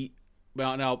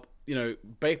 you know,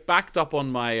 backed up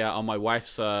on my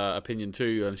wife's opinion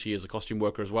too, and she is a costume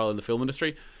worker as well in the film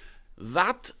industry.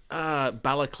 That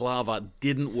balaclava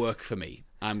didn't work for me.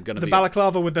 The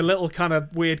balaclava with the little kind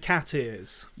of weird cat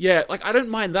ears. Yeah, like I don't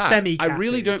mind that. I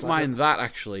really don't mind that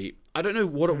actually. I don't know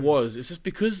what it was. It's just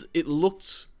because it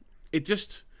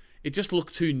just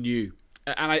looked too new.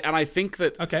 And I think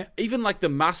that even like the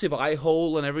massive eye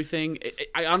hole and everything,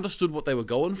 I understood what they were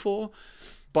going for.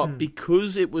 But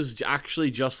because it was actually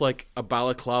just like a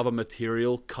balaclava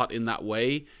material cut in that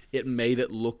way, it made it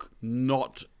look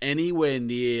not anywhere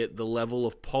near the level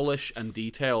of polish and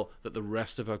detail that the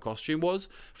rest of her costume was.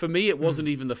 For me, it wasn't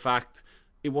even the fact.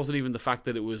 It wasn't even the fact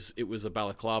that it was a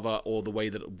balaclava or the way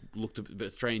that it looked a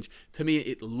bit strange. To me,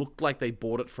 it looked like they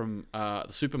bought it from the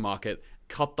supermarket,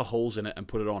 cut the holes in it, and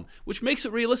put it on, which makes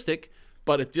it realistic.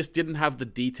 But it just didn't have the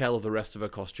detail of the rest of her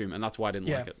costume, and that's why I didn't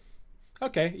like it.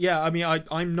 Okay, yeah. I mean,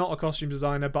 I'm not a costume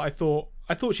designer, but I thought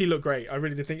she looked great. I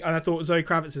really did think, and I thought Zoe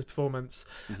Kravitz's performance.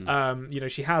 You know,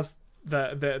 she has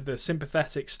the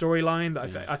sympathetic storyline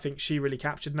that I think she really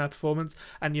captured in her performance,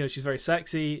 and you know, she's very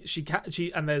sexy. She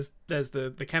and there's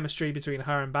the chemistry between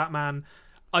her and Batman.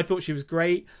 I thought she was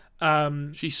great.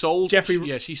 She sold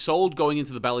Jeffrey. She sold going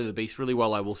into the belly of the beast really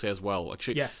well. I will say as well. Like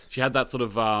she had that sort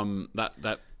of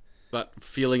that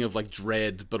feeling of like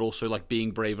dread, but also like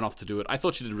being brave enough to do it. I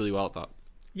thought she did really well at that.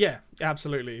 Yeah,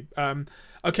 absolutely.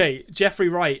 Okay, Jeffrey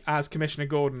Wright as Commissioner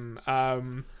Gordon.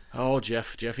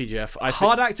 Jeffy.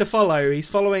 Hard act to follow. He's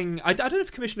following. I don't know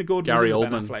if Commissioner Gordon was in the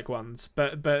Ben Affleck ones,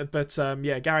 but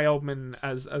Gary Oldman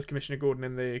as Commissioner Gordon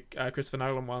in the Christopher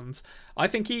Nolan ones. I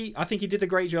think he did a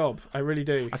great job. I really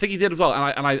do. I think he did as well,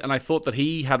 and I thought that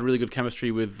he had really good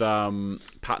chemistry with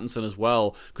Pattinson as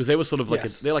well, because they were sort of like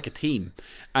they're like a team,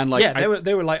 and like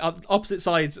they were like opposite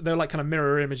sides. They were like kind of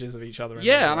mirror images of each other.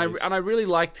 And I really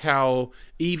liked how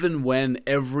even when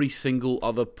every single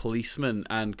other policeman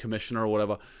and commissioner or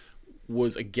whatever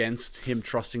was against him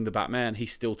trusting the Batman, he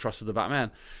still trusted the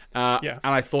Batman. And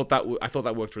I thought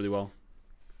that worked really well.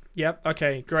 Yep.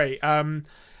 Okay. Great. And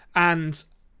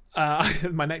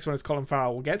my next one is Colin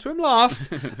Farrell. We'll get to him last.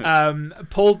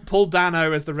 Paul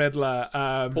Dano as the Riddler.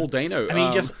 Paul Dano. And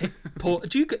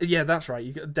yeah, that's right.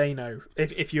 You got Dano.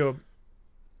 If you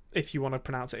want to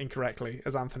pronounce it incorrectly,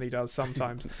 as Anthony does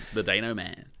sometimes. The Dano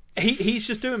Man. He's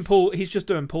just doing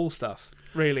Paul stuff.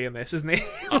 Really, in this, isn't he?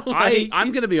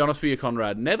 I'm going to be honest with you,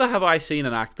 Conrad. Never have I seen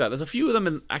an actor. There's a few of them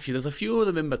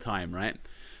in my time, right?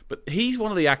 But he's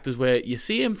one of the actors where you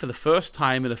see him for the first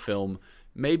time in a film.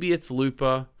 Maybe it's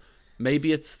Looper,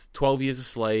 maybe it's 12 Years a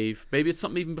Slave, maybe it's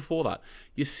something even before that.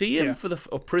 You see him for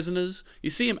Prisoners. You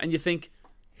see him and you think,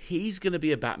 he's going to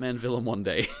be a Batman villain one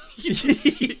day. You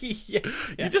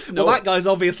just know. Well, that guy's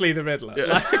obviously the Riddler.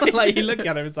 Yeah. Like you look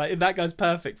at him, it's like that guy's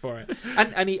perfect for it.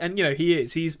 And you know he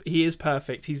is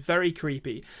perfect. He's very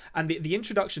creepy. And the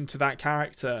introduction to that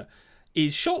character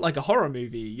is shot like a horror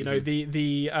movie. You know and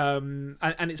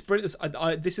it's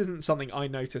brilliant. This isn't something I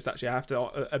noticed actually. I have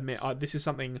to admit this is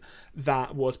something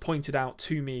that was pointed out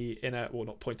to me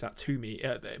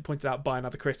pointed out by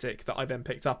another critic that I then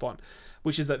picked up on,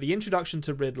 which is that the introduction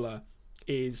to Riddler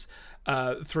is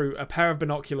through a pair of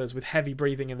binoculars with heavy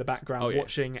breathing in the background,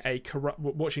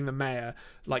 watching the mayor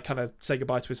like kind of say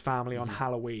goodbye to his family on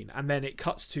Halloween, and then it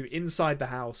cuts to inside the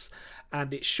house,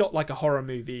 and it's shot like a horror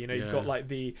movie. You know, you've got like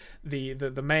the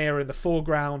mayor in the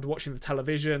foreground watching the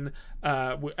television,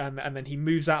 and then he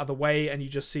moves out of the way, and you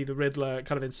just see the Riddler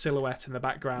kind of in silhouette in the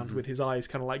background with his eyes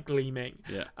kind of like gleaming.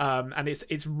 And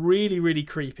it's really, really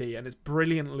creepy, and it's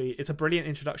a brilliant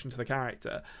introduction to the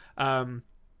character.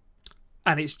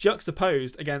 And it's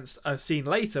juxtaposed against a scene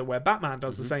later where Batman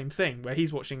does the same thing, where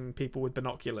he's watching people with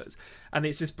binoculars. And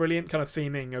it's this brilliant kind of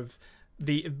theming of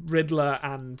the Riddler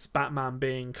and Batman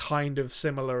being kind of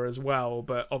similar as well,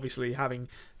 but obviously having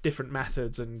different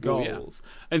methods and goals.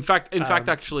 In fact,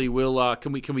 actually, we'll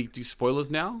can we do spoilers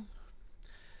now?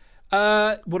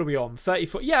 What are we on?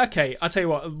 34. Yeah, okay. I'll tell you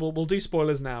what. We'll do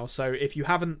spoilers now. So if you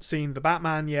haven't seen the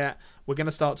Batman yet, we're going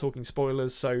to start talking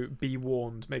spoilers. So be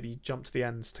warned. Maybe jump to the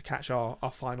ends to catch our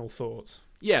final thoughts.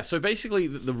 Yeah. So basically,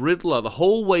 the Riddler, the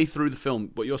whole way through the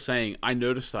film, what you're saying, I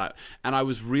noticed that, and I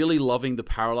was really loving the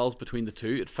parallels between the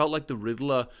two. It felt like the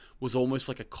Riddler was almost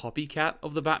like a copycat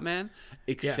of the Batman,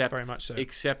 except very much so.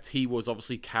 Except he was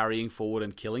obviously carrying forward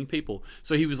and killing people.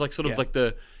 So he was like sort of like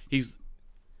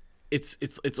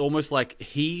It's almost like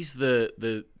he's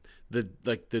the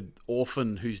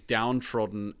orphan who's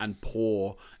downtrodden and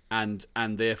poor and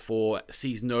therefore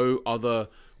sees no other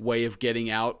way of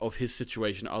getting out of his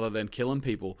situation other than killing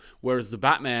people. Whereas the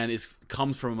Batman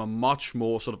comes from a much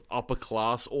more sort of upper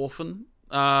class orphan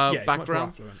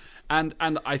background, and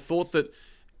I thought that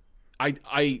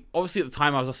I obviously at the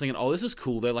time I was thinking, oh, this is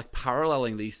cool. They're like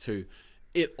paralleling these two.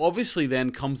 It obviously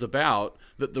then comes about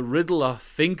that the Riddler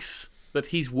thinks that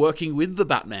he's working with the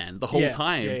Batman the whole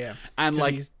time, and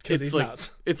like it's like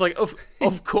nuts. It's like of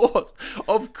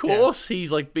course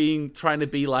he's like trying to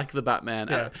be like the Batman.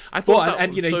 Yeah. I thought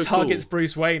that was so he targets cool.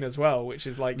 Bruce Wayne as well, which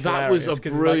is like that was a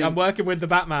brilliant. Like, I'm working with the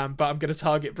Batman, but I'm going to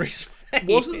target Bruce Wayne.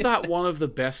 Wasn't that one of the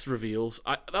best reveals?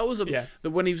 That was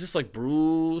when he was just like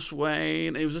Bruce Wayne,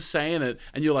 and he was just saying it,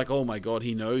 and you're like, oh my god,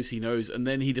 he knows, and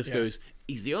then he just goes,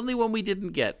 he's the only one we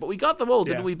didn't get, but we got them all,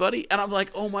 didn't we, buddy? And I'm like,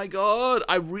 oh my god,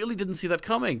 I really didn't see that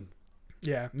coming.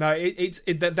 Yeah, no, it's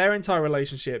their entire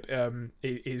relationship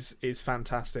is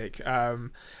fantastic.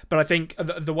 But I think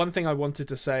the one thing I wanted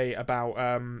to say about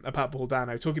Paul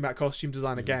Dano, talking about costume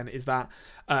design again, is that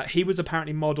he was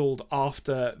apparently modelled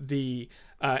after the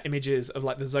images of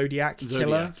like the Zodiac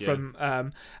killer from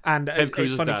and Ted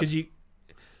Cruz's it's funny dad. because you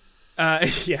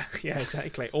yeah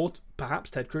exactly, or perhaps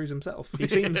Ted Cruz himself. He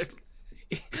seems.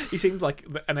 He seems like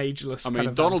an ageless. I mean, kind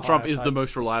of Donald Trump is type. the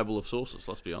most reliable of sources.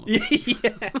 Let's be honest.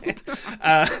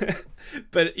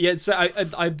 But yeah, so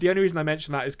I the only reason I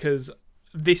mention that is because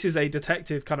this is a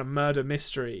detective kind of murder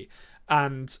mystery,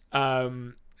 and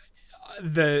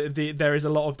there is a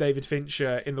lot of David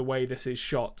Fincher in the way this is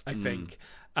shot, I think.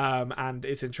 And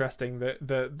it's interesting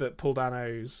that Paul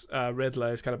Dano's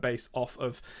Riddler is kind of based off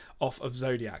of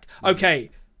Zodiac.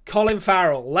 Okay. Colin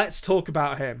Farrell, let's talk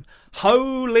about him.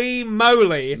 Holy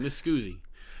moly! Miss Scoozy.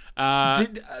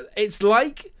 It's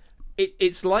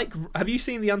like have you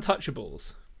seen The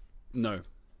Untouchables? No.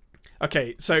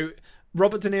 Okay, so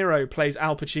Robert De Niro plays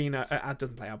Al Pacino.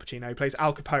 Doesn't play Al Pacino. He plays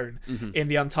Al Capone in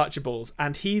The Untouchables,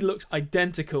 and he looks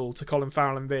identical to Colin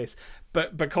Farrell in this.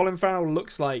 But Colin Farrell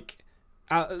looks like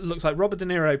Robert De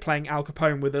Niro playing Al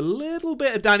Capone with a little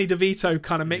bit of Danny DeVito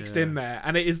kind of mixed in there,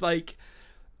 and it is like.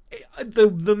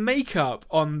 The makeup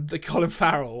on the Colin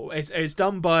Farrell is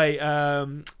done by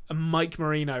Mike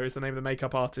Marino is the name of the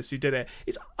makeup artist who did it.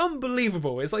 It's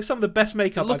unbelievable. It's like some of the best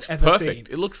makeup I've ever seen.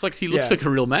 It looks like he looks like a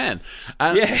real man.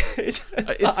 I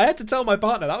had to tell my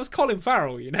partner that was Colin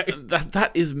Farrell. You know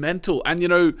that is mental, and you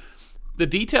know the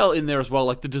detail in there as well.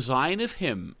 Like the design of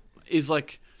him is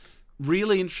like.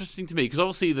 Really interesting to me because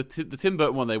obviously the Tim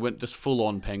Burton one they went just full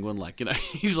on Penguin, like, you know,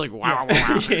 he was like wow.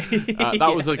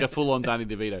 That was like a full on Danny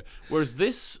DeVito, whereas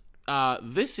this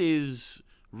is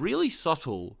really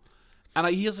subtle, and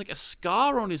he has like a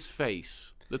scar on his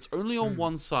face that's only on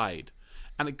one side,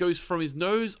 and it goes from his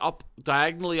nose up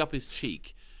diagonally up his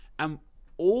cheek, and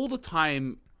all the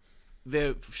time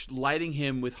they're lighting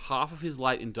him with half of his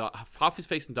half his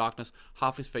face in darkness,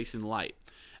 half his face in light,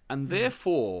 and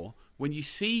therefore. When you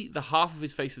see the half of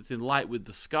his face that's in light with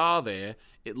the scar there,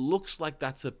 it looks like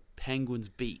that's a penguin's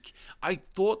beak. I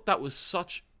thought that was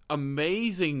such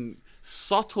amazing,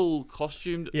 subtle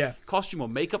costume or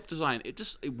makeup design. It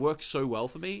works so well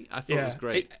for me. I thought it was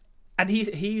great. And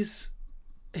he's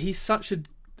such a...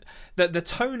 The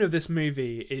tone of this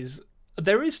movie is...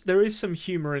 There is some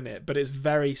humor in it, but it's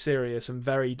very serious and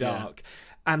very dark. Yeah.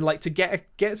 And like to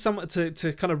get someone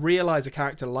to kind of realize a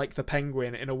character like the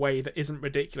Penguin in a way that isn't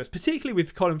ridiculous, particularly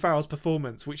with Colin Farrell's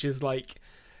performance, which is like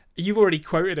you've already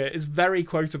quoted it, is very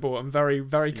quotable and very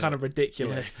very kind of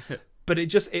ridiculous. Yeah. But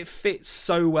it fits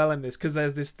so well in this because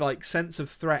there's this like sense of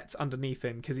threat underneath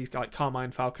him because he's like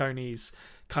Carmine Falcone's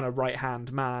kind of right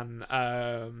hand man.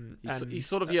 He's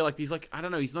sort of like he's like I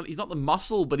don't know. He's not the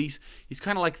muscle, but he's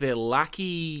kind of like their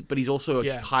lackey, but he's also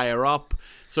higher up.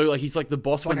 So like he's like the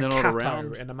boss when they're not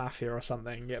around in the mafia or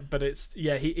something. Yeah, but he's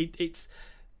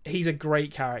a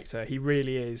great character. He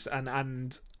really is,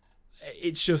 and.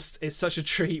 It's such a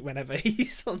treat whenever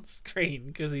he's on screen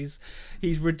because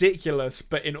he's ridiculous,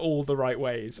 but in all the right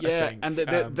ways. Yeah, I think. And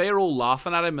they're all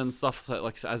laughing at him and stuff,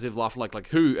 like as if laughing like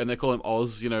who, and they call him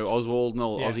Oz, you know, Oswald and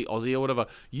Ozzy or whatever.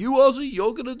 You Ozzy,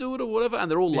 you're gonna do it or whatever, and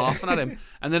they're all laughing at him.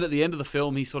 And then at the end of the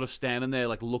film, he's sort of standing there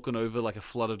like looking over like a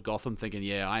flooded Gotham, thinking,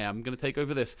 "Yeah, I am gonna take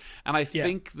over this." And I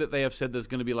think that they have said there's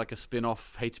gonna be like a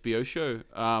spin-off HBO show,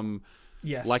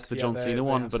 like the John Cena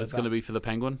one, but it's gonna be for the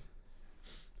Penguin.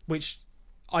 Which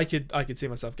I could see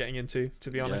myself getting into,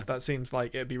 to be honest. That seems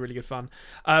like it'd be really good fun.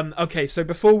 Okay, so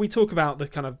before we talk about the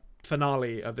kind of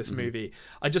finale of this movie,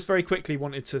 I just very quickly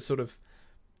wanted to sort of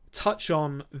touch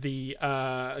on the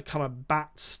kind of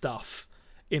bat stuff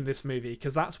in this movie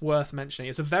because that's worth mentioning.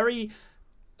 It's a very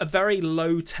a very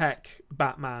low tech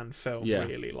Batman film,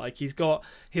 really. Like he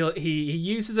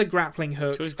uses a grappling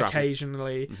hook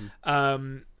occasionally.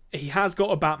 He has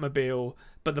got a Batmobile,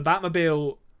 but the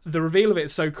Batmobile, the reveal of it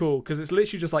is so cool because it's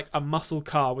literally just like a muscle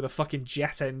car with a fucking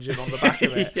jet engine on the back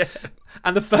of it.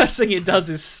 And the first thing it does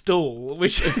is stall,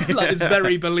 which is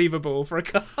very believable for a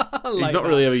car. He's not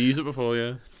really ever used it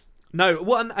before, No,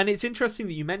 well, and it's interesting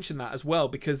that you mentioned that as well,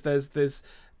 because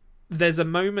there's a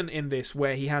moment in this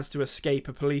where he has to escape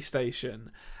a police station,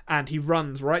 and he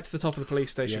runs right to the top of the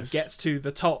police station, gets to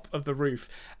the top of the roof,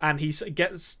 and he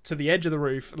gets to the edge of the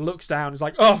roof, looks down, is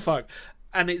like, oh fuck,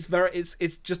 and it's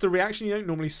just a reaction you don't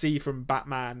normally see from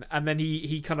Batman, and then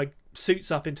he kind of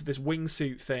suits up into this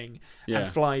wingsuit thing and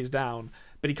flies down.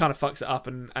 But he kind of fucks it up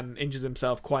and injures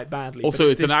himself quite badly. Also,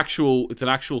 it's an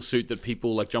actual suit that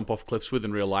people like jump off cliffs with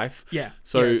in real life.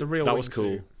 So it's a real that was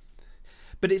cool. Suit.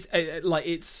 But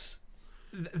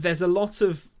there's a lot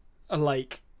of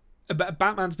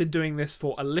Batman's been doing this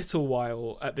for a little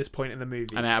while at this point in the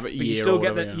movie. But you still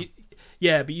get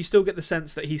but you still get the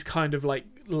sense that he's kind of like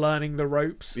learning the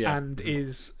ropes and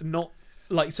is not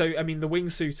like, so I mean the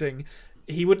wingsuiting,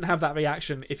 he wouldn't have that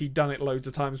reaction if he'd done it loads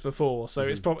of times before. So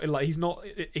it's probably like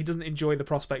he doesn't enjoy the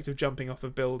prospect of jumping off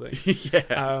of buildings.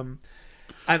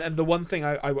 And the one thing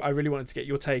I really wanted to get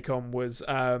your take on was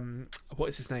what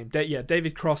is his name?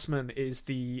 David Crossman is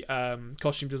the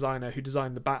costume designer who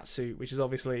designed the Batsuit, which is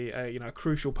obviously a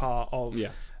crucial part of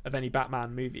any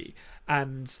Batman movie.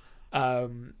 And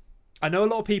I know a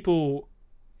lot of people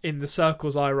in the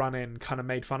circles I run in kind of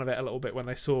made fun of it a little bit when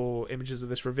they saw images of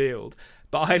this revealed,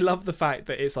 but I love the fact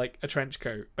that it's like a trench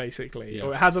coat basically,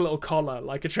 or it has a little collar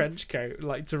like a trench coat,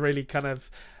 like to really kind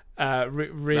of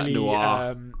really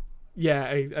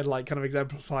like kind of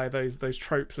exemplify those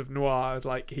tropes of noir.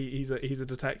 Like he's a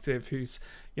detective who's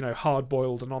hard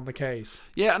boiled and on the case.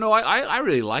 I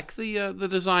really like the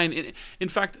design. In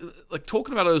fact, like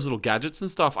talking about those little gadgets and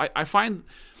stuff, I find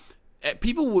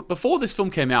people before this film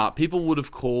came out, people would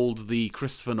have called the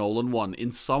Christopher Nolan one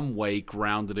in some way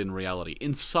grounded in reality.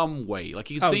 In some way, like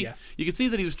you could see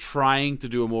that he was trying to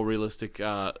do a more realistic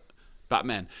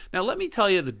Batman. Now, let me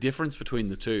tell you the difference between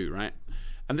the two, right?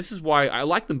 And this is why I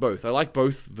like them both. I like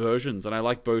both versions and I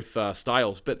like both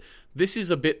styles. But this is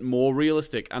a bit more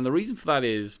realistic, and the reason for that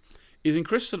is in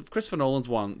Christopher Nolan's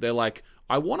one, they're like,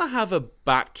 I want to have a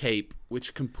bat cape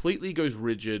which completely goes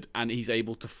rigid and he's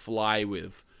able to fly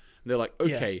with. They're like,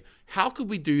 okay, how could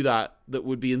we do that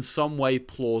would be in some way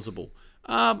plausible?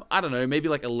 I don't know, maybe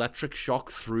like electric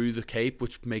shock through the cape,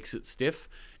 which makes it stiff.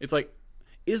 It's like,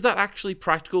 is that actually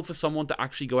practical for someone to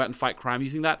actually go out and fight crime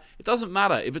using that? It doesn't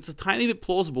matter. If it's a tiny bit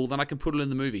plausible, then I can put it in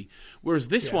the movie. Whereas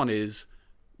this one is,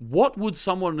 what would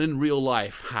someone in real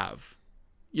life have?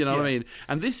 You know what I mean?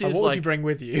 And this is what would you bring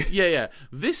with you?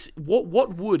 This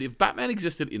what would, if Batman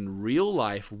existed in real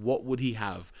life, what would he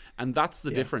have? And that's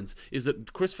the difference. Is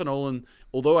that Christopher Nolan,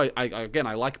 although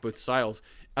I like both styles,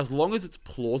 as long as it's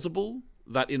plausible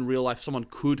that in real life someone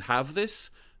could have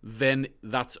this, then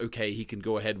that's okay. He can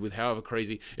go ahead with however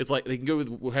crazy. It's like they can go with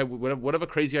whatever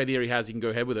crazy idea he has, he can go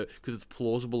ahead with it because it's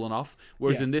plausible enough.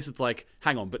 Whereas in this, it's like,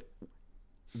 hang on, but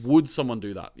would someone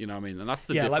do that? You know what I mean? And that's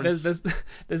the difference. Like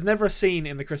there's never a scene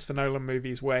in the Christopher Nolan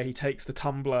movies where he takes the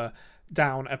tumbler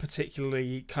down a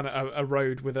particularly kind of a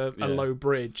road with a low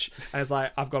bridge and it's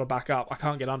like, I've got to back up, I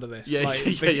can't get under this.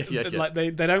 Like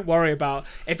they don't worry about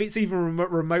if it's even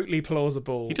remotely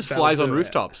plausible. He just flies on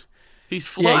rooftops. He's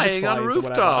flying on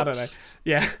rooftops. I don't know.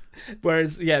 Yeah.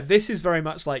 Whereas, this is very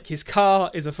much like his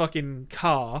car is a fucking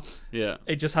car. Yeah.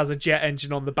 It just has a jet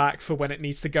engine on the back for when it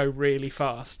needs to go really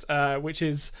fast, which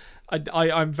is,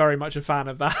 I'm very much a fan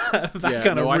of that.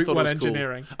 Kind of Route 1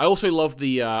 engineering. Cool. I also love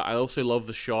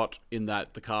the shot in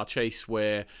the car chase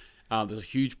where there's a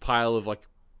huge pile of like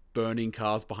burning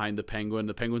cars behind the Penguin.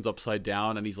 The Penguin's upside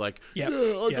down, and he's like,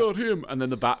 I got him. And then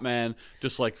the Batman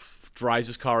just like drives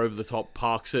his car over the top,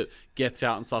 parks it, gets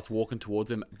out and starts walking towards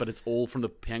him, but it's all from the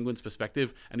Penguin's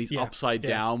perspective, and he's upside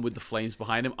down with the flames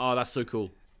behind him. Oh, that's so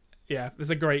cool. Yeah, it's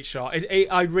a great shot.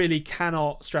 I really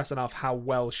cannot stress enough how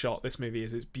well shot this movie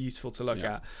is. It's beautiful to look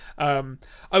at.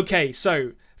 Okay,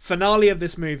 so finale of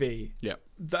this movie. Yeah.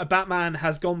 Batman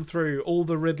has gone through all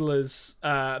the Riddlers.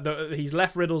 He's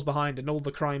left riddles behind in all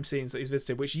the crime scenes that he's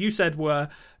visited, which you said were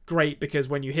great because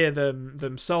when you hear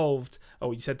them solved,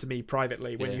 you said to me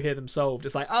privately, when you hear them solved,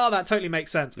 it's like, that totally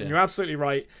makes sense. And you're absolutely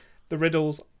right. The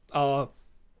riddles are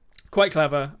quite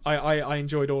clever. I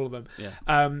enjoyed all of them.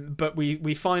 Yeah. But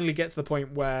we finally get to the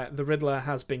point where the Riddler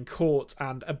has been caught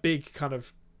and a big kind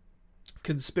of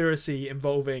conspiracy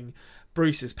involving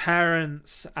Bruce's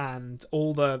parents and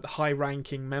all the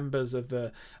high-ranking members of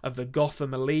the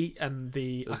Gotham elite and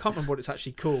I can't remember what it's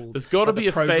actually called. There's got to be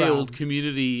a failed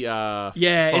community. It's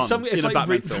in like a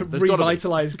Batman film.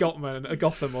 Revitalized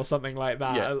Gotham or something like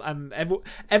that. Yeah. And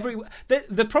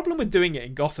the problem with doing it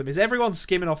in Gotham is everyone's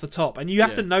skimming off the top, and you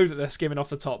have to know that they're skimming off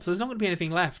the top. So there's not going to be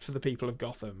anything left for the people of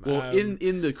Gotham. Well,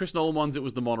 in the Chris Nolan ones, it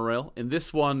was the monorail. In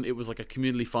this one, it was like a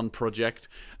community fund project.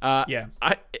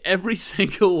 Every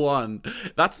single one.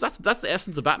 That's the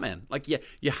essence of Batman. Like,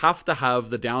 you have to have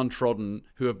the downtrodden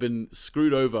who have been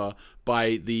screwed over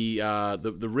by the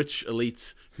rich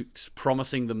elites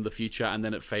promising them the future and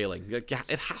then it failing.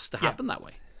 It has to happen that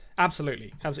way.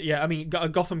 Absolutely. Yeah, I mean,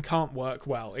 Gotham can't work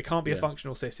well. It can't be a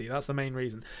functional city. That's the main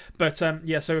reason. But so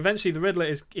eventually the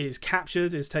Riddler is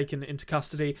captured, is taken into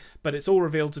custody, but it's all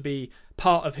revealed to be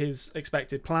part of his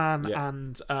expected plan,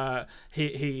 and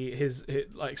his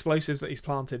explosives that he's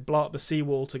planted blow up the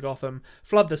seawall to Gotham,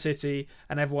 flood the city,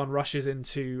 and everyone rushes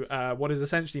into what is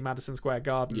essentially Madison Square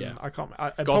Garden. Yeah.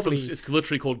 It's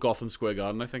literally called Gotham Square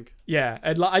Garden, I think. Yeah,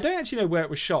 and I don't actually know where it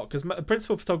was shot, because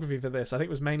principal photography for this, I think,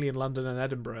 was mainly in London and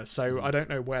Edinburgh, so I don't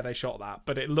know where they shot that,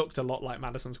 but it looked a lot like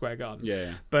Madison Square Garden.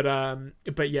 Yeah. But so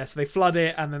they flood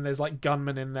it, and then there's like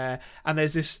gunmen in there, and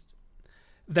there's this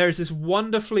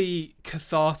wonderfully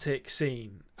cathartic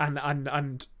scene,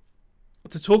 and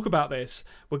to talk about this,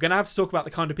 we're going to have to talk about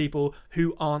the kind of people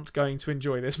who aren't going to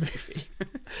enjoy this movie,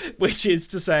 which is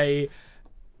to say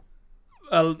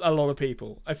a lot of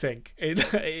people, I think.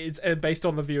 It's based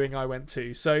on the viewing I went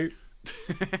to. So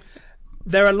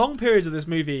there are long periods of this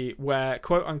movie where,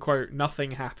 quote unquote,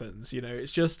 nothing happens.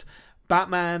 It's just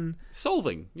Batman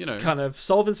solving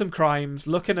some crimes,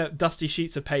 looking at dusty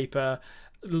sheets of paper,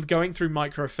 going through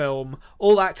microfilm,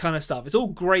 all that kind of stuff. It's all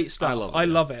great stuff. I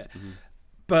love it. Mm-hmm.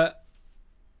 But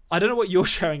I don't know what your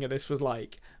showing of this was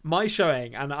like. My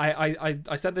showing, and I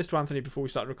said this to Anthony before we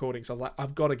started recording, so I was like,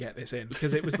 I've got to get this in,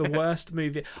 because it was the worst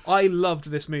movie. I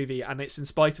loved this movie, and it's in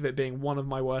spite of it being one of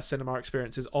my worst cinema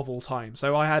experiences of all time.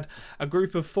 So I had a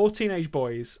group of 4 teenage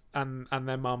boys, and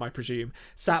their mum, I presume,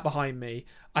 sat behind me.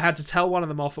 I had to tell one of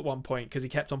them off at one point because he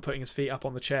kept on putting his feet up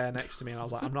on the chair next to me, and I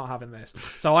was like, I'm not having this.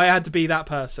 So I had to be that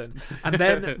person. And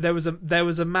then there was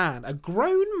a man, a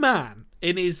grown man,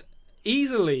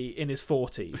 easily in his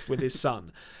 40s with his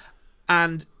son.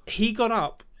 And he got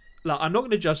up. Like, I'm not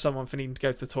going to judge someone for needing to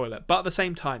go to the toilet, but at the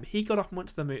same time, he got up and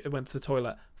went to the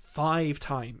toilet 5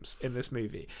 times in this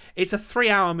movie. It's a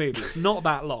 3-hour movie. It's not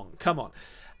that long. Come on.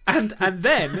 And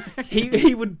then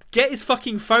he would get his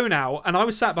fucking phone out, and I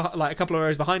was sat like a couple of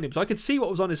rows behind him, so I could see what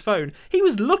was on his phone. He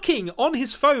was looking on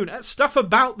his phone at stuff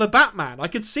about the Batman. I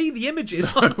could see the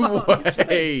images. No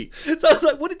way. So I was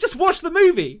like, just watch the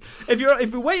movie. If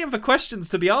you're waiting for questions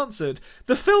to be answered,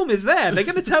 the film is there. They're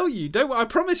going to tell you. Don't worry, I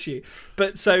promise you.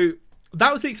 But so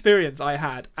that was the experience I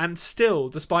had, and still,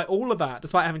 despite all of that,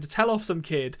 despite having to tell off some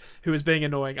kid who was being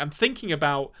annoying, I'm thinking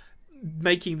about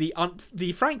making the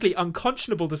frankly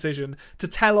unconscionable decision to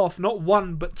tell off not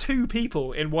 1 but 2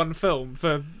 people in one film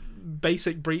for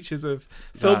basic breaches of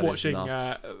film watching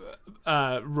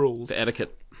rules. The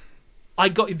etiquette. I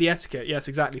got the etiquette. Yes,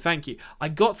 exactly. Thank you. I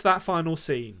got to that final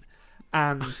scene,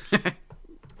 and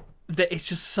it's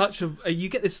just such you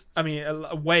get this. I mean,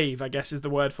 a wave, I guess, is the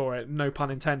word for it. No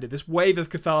pun intended. This wave of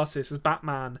catharsis as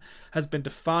Batman has been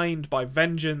defined by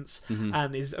vengeance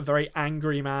and is a very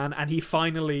angry man, and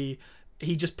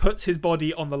he just puts his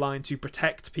body on the line to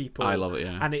protect people. I love it,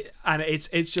 yeah. And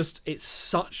it's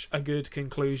such a good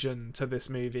conclusion to this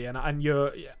movie. And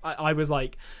I was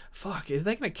like, fuck, is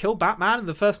they going to kill Batman in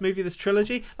the first movie of this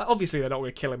trilogy? Like, obviously they're not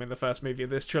going to kill him in the first movie of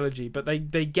this trilogy, but they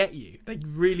get you. They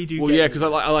really do. Well, yeah, because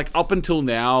I like up until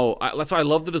now, that's why I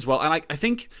loved it as well. And I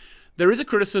think there is a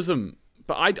criticism.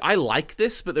 But I like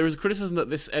this, but there is a criticism that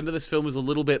this end of this film is a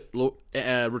little bit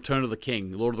Return of the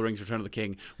King, Lord of the Rings, Return of the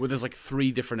King, where there's like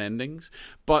 3 different endings.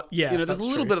 But there's a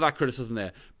little bit of that criticism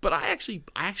there. But I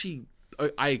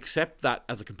accept that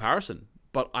as a comparison.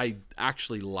 But I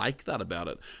actually like that about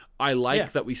it. I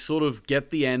like that we sort of get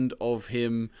the end of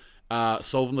him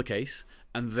solving the case,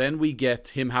 and then we get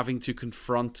him having to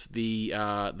confront the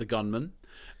gunman.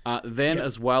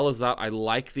 As well as that, I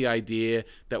like the idea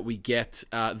that we get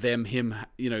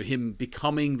him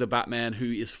becoming the Batman who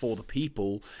is for the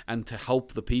people and to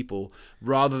help the people,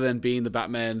 rather than being the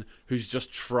Batman who's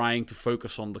just trying to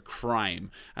focus on the crime.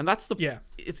 And that's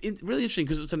it's really interesting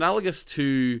because it's analogous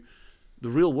to the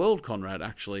real world, Conrad.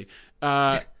 Actually,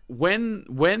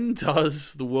 when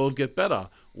does the world get better?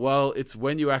 Well, it's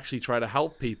when you actually try to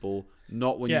help people,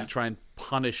 not when you try and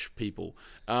punish people.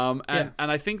 And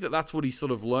I think that's what he's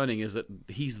sort of learning, is that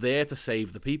he's there to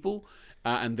save the people,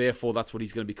 and therefore that's what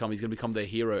he's going to become. He's going to become their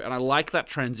hero. And I like that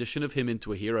transition of him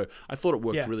into a hero. I thought it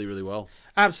worked really, really well.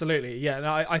 Absolutely, yeah.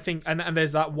 No, I think, and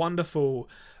there's that wonderful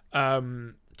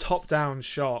top-down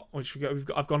shot, which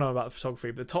I've gone on about the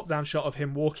photography, but the top-down shot of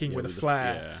him walking with a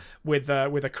flare, with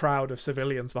a crowd of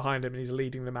civilians behind him, and he's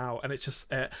leading them out, and it's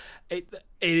just it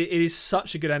is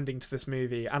such a good ending to this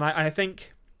movie. And I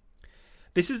think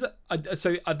this is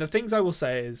the things I will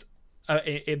say is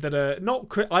that are not.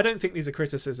 I don't think these are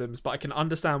criticisms, but I can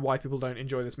understand why people don't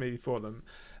enjoy this movie for them,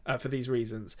 for these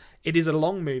reasons. It is a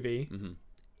long movie. Mm-hmm.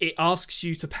 It asks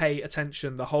you to pay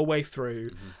attention the whole way through.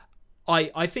 Mm-hmm.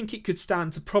 I think it could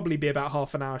stand to probably be about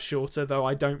half an hour shorter, though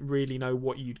I don't really know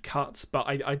what you'd cut, but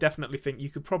I definitely think you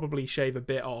could probably shave a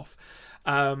bit off.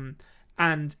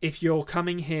 And if you're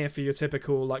coming here for your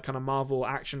typical like kind of Marvel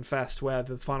action fest where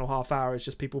the final half hour is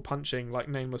just people punching like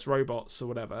nameless robots or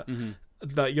whatever,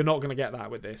 that you're not going to get that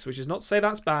with this, which is not to say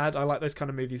that's bad. I like those kind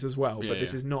of movies as well, but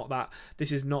this is not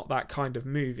that kind of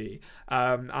movie.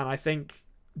 And I think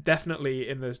definitely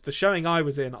in the showing I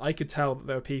was in, I could tell that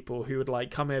there were people who would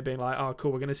like come here being like, oh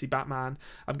cool, we're going to see Batman,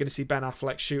 I'm going to see Ben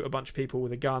Affleck shoot a bunch of people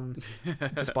with a gun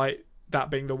despite that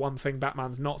being the one thing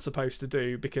Batman's not supposed to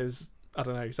do, because I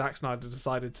don't know, Zack Snyder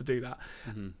decided to do that.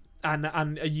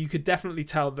 And you could definitely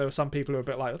tell there were some people who were a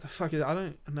bit like, what the fuck is it? I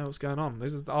don't know what's going on.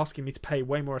 This is asking me to pay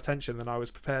way more attention than I was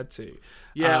prepared to.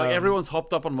 Yeah, like everyone's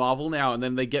hopped up on Marvel now, and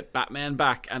then they get Batman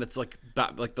back, and it's like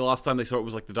like the last time they saw it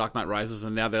was like The Dark Knight Rises,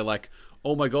 and now they're like,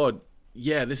 oh my god,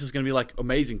 yeah, this is going to be like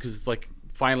amazing, because it's like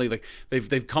finally like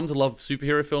they've come to love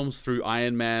superhero films through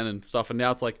Iron Man and stuff, and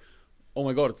now it's like, oh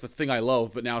my god, it's the thing I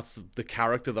love, but now it's the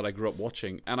character that I grew up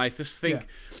watching. And I just think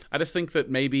that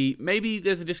maybe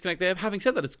there's a disconnect there. Having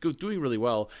said that, it's doing really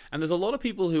well, and there's a lot of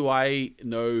people who I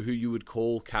know who you would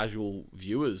call casual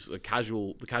viewers, the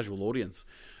casual audience,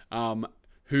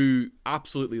 who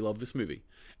absolutely love this movie.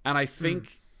 And I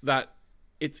think that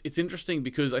it's interesting,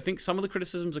 because I think some of the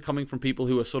criticisms are coming from people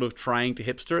who are sort of trying to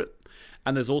hipster it,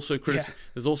 and there's also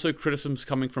criticisms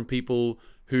coming from people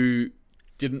who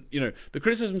didn't, the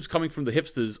criticisms coming from the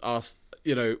hipsters are,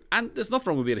 and there's nothing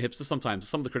wrong with being a hipster sometimes.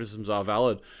 Some of the criticisms are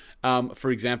valid.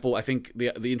 For example, I think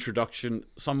the introduction,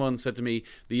 someone said to me,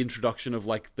 the introduction of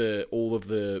like all of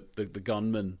the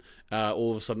gunmen,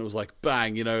 all of a sudden it was like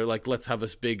bang, like let's have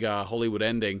this big Hollywood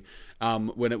ending,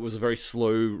 when it was a very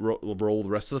slow roll the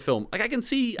rest of the film. Like I can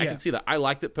see that. I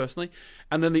liked it personally.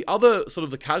 And then the other sort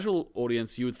of the casual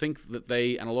audience, you would think that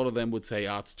and a lot of them would say,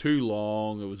 it's too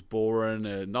long, it was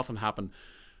boring, nothing happened.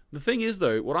 The thing is,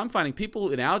 though, what I'm finding, people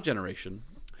in our generation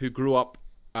who grew up,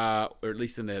 or at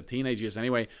least in their teenage years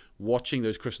anyway, watching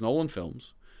those Chris Nolan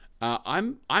films,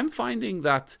 I'm finding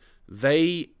that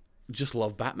they just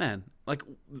love Batman. Like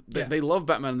they love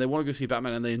Batman, and they want to go see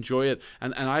Batman, and they enjoy it.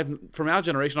 And from our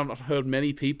generation, I've not heard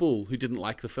many people who didn't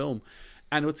like the film.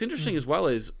 And what's interesting as well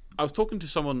is I was talking to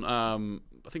someone,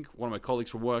 I think one of my colleagues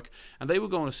from work, and they were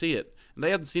going to see it, and they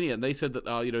hadn't seen it, and they said that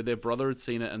their brother had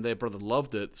seen it, and their brother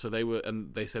loved it, so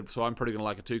they said, so I'm probably going to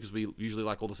like it too, because we usually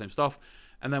like all the same stuff.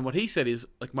 And then what he said is,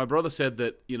 like, my brother said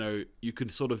that you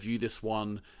could sort of view this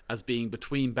one as being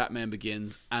between Batman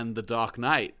Begins and The Dark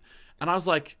Knight, and I was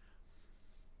like,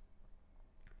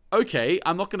 okay,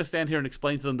 I'm not going to stand here and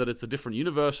explain to them that it's a different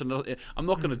universe, and I'm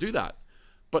not going to do that.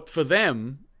 But for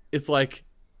them, it's like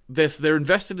they're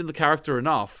invested in the character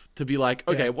enough to be like,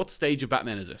 okay, what stage of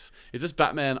Batman is this? Is this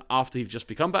Batman after he's just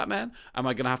become Batman? Am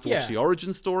I going to have to watch the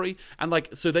origin story? And like,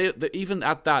 so they even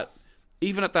at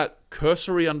that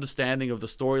cursory understanding of the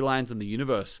storylines and the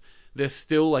universe, they're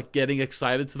still like getting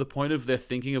excited to the point of they're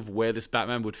thinking of where this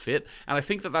Batman would fit. And I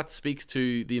think that speaks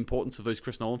to the importance of those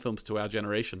Chris Nolan films to our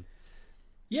generation.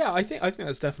 Yeah, I think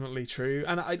that's definitely true.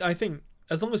 And I think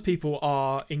as long as people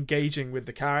are engaging with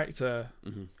the character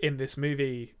in this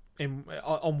movie,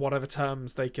 on whatever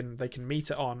terms they can meet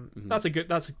it on, that's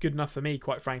good enough for me,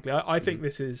 quite frankly. I think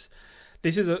this is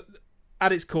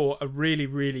at its core a really,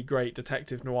 really great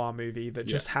detective noir movie that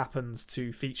just happens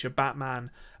to feature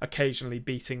Batman occasionally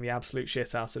beating the absolute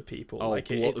shit out of people.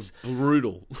 It's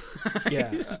brutal.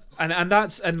 Yeah, and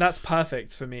that's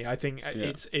perfect for me. I think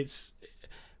it's.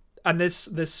 And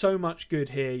there's so much good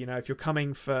here, if you're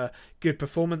coming for good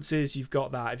performances, you've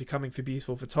got that. If you're coming for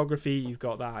beautiful photography, you've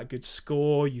got that. A good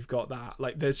score, you've got that.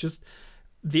 Like, there's just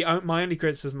my only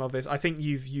criticism of this, I think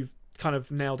you've kind of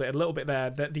nailed it a little bit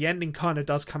there, that the ending kind of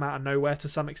does come out of nowhere to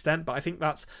some extent, but I think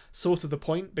that's sort of the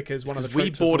point, because one of the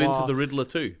tropes we bought into the Riddler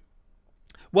too.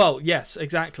 Well, yes,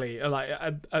 exactly.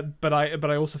 But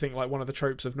I also think like one of the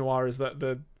tropes of noir is that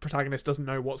the protagonist doesn't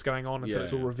know what's going on until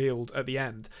it's all revealed at the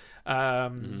end.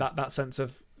 That sense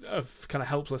of kind of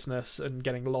helplessness and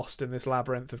getting lost in this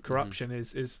labyrinth of corruption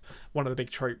is one of the big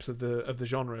tropes of the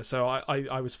genre. So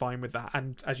I was fine with that.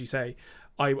 And as you say,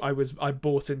 I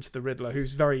bought into the Riddler,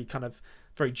 who's very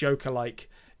Joker-like.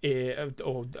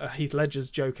 Or Heath Ledger's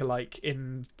Joker-like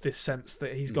in this sense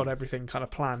that he's got everything kind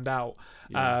of planned out,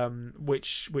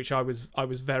 which I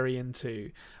was very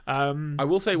into. I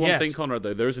will say one thing, Conrad.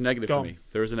 Though there is a negative for me.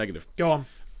 There is a negative. Go on.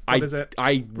 What is it?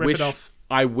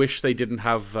 I wish they didn't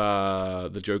have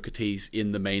the Joker tease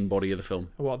in the main body of the film.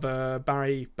 What, the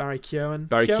Barry Keoghan?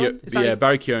 Barry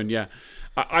Keoghan. Yeah,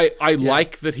 I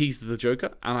like that he's the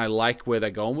Joker, and I like where they're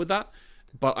going with that.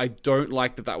 But I don't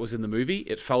like that was in the movie.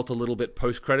 It felt a little bit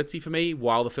post-creditsy for me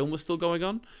while the film was still going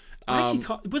on.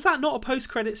 Was that not a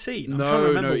post-credit scene? I'm trying to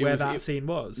remember where that scene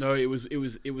was. No, it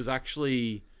was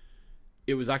actually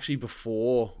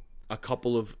before a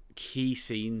couple of key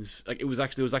scenes. Like there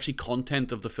was actually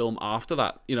content of the film after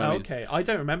that. You know. Okay, I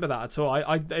don't remember that at all.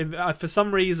 I for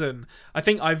some reason I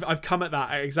think I've come at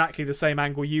that at exactly the same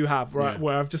angle you have, right?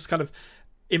 Where I've just kind of,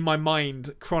 in my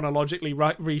mind, chronologically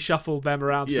reshuffled them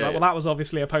around to be like, well, that was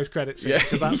obviously a post-credit scene.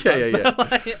 Yeah.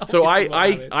 Like, so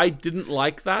I didn't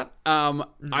like that.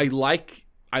 I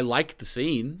liked the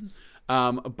scene,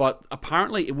 but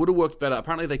apparently it would have worked better.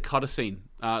 Apparently they cut a scene.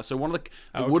 So one of the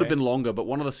would have been longer, but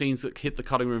one of the scenes that hit the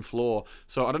cutting room floor.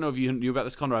 So I don't know if you knew about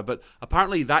this, Conrad, but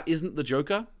apparently that isn't the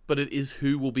Joker, but it is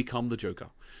who will become the Joker.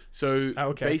 So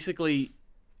basically,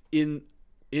 in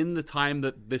the time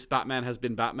that this Batman has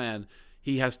been Batman,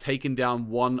 he has taken down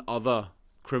one other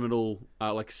criminal,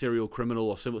 like serial criminal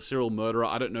or serial murderer.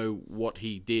 I don't know what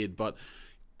he did,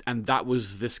 and that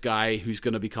was this guy who's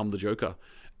going to become the Joker.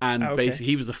 And basically,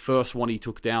 he was the first one he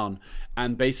took down.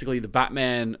 And basically, the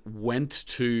Batman went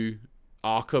to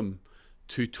Arkham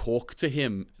to talk to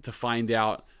him to find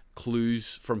out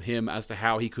clues from him as to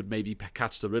how he could maybe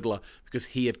catch the Riddler, because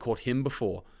he had caught him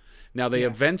before. Now, they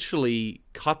eventually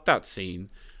cut that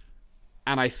scene.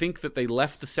 And I think that they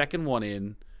left the second one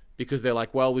in because they're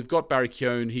like, well, we've got Barry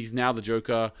Keoghan. He's now the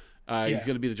Joker. He's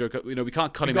going to be the Joker. You know, we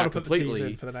can't cut him out completely. Put the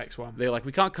tease in for the next one. They're like,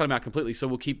 we can't cut him out completely, so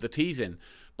we'll keep the tease in.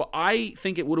 But I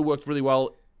think it would have worked really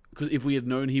well because if we had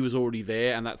known he was already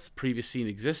there and that previous scene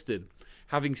existed.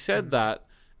 Having said that,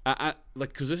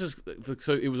 because this is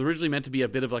so, it was originally meant to be a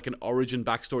bit of like an origin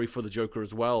backstory for the Joker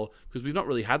as well, because we've not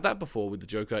really had that before with the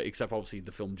Joker, except obviously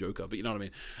the film Joker. But you know what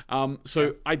I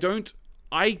mean.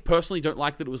 I personally don't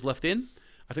like that it was left in.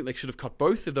 I think they should have cut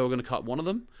both if they were going to cut one of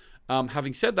them.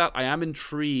 Having said that, I am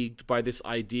intrigued by this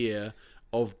idea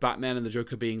of Batman and the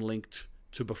Joker being linked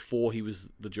to before he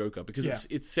was the Joker, because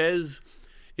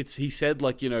he said,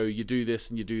 like, you know, you do this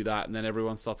and you do that, and then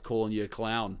everyone starts calling you a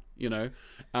clown, you know.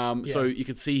 So you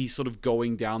can see he's sort of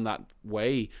going down that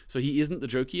way. So he isn't the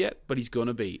Joker yet, but he's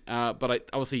gonna be. But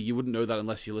obviously you wouldn't know that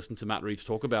unless you listen to Matt Reeves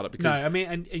talk about it. Because no, I mean,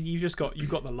 and you've got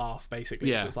the laugh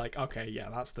basically. Yeah, so it's like, okay,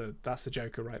 that's the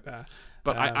Joker right there.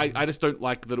 But I just don't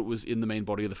like that it was in the main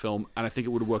body of the film, and I think it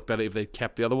would have worked better if they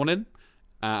kept the other one in.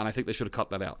 And I think they should have cut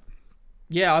that out.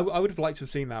 Yeah, I would have liked to have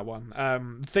seen that one.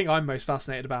 The thing I'm most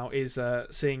fascinated about is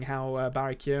seeing how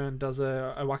Barry Keoghan does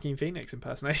a Joaquin Phoenix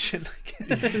impersonation.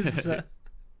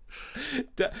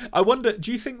 I wonder,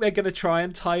 do you think they're going to try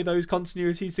and tie those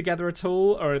continuities together at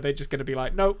all, or are they just going to be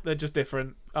like, nope, they're just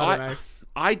different? I don't know.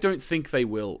 I don't think they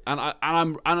will, and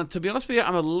to be honest with you,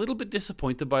 I'm a little bit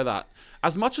disappointed by that.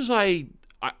 As much as I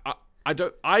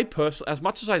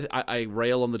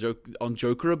rail on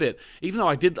Joker a bit, even though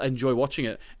I did enjoy watching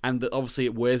it, and obviously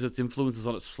it wears its influences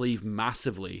on its sleeve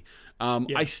massively.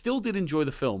 I still did enjoy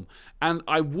the film, and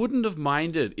I wouldn't have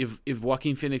minded if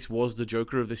Joaquin Phoenix was the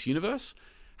Joker of this universe.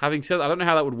 Having said that, I don't know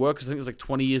how that would work, because I think there's like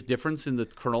 20 years difference in the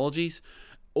chronologies.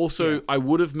 Also, I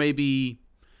would have maybe.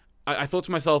 I thought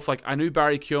to myself, like, I knew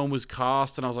Barry Keoghan was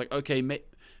cast, and I was like, okay,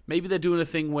 maybe they're doing a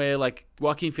thing where, like,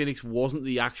 Joaquin Phoenix wasn't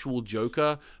the actual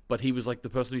Joker, but he was, like, the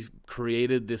person who's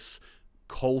created this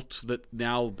cult that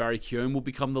now Barry Keoghan will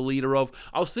become the leader of.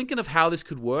 I was thinking of how this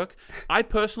could work. I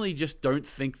personally just don't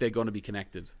think they're going to be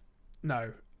connected.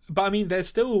 No. But, I mean, there's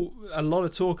still a lot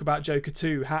of talk about Joker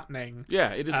 2 happening. Yeah,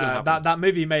 it is going to happen. That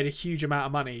movie made a huge amount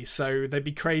of money, so they'd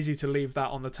be crazy to leave that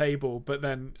on the table. But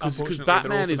then, unfortunately,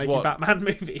 they're also making Batman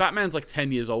movies. Batman's like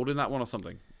 10 years old in that one or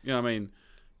something. You know what I mean?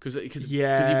 Because he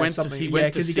went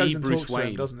to see Bruce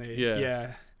Wayne, doesn't he?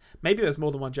 Yeah. Maybe there's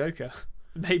more than one Joker.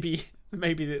 Maybe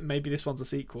this one's a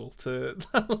sequel to.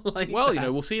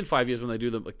 We'll see in 5 years when they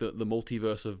do the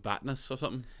multiverse of Batness or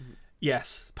something.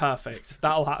 Yes, perfect.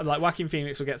 That'll like Joaquin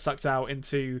Phoenix will get sucked out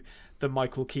into the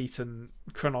Michael Keaton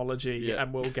chronology,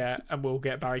 and we'll get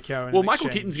Barry Keoghan. Well, Michael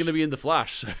Keaton's going to be in The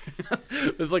Flash. So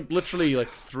there's like literally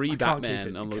like 3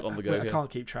 Batman on the go. I can't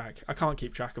keep track. I can't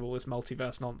keep track of all this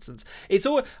multiverse nonsense. It's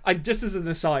all. Just as an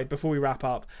aside before we wrap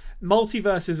up,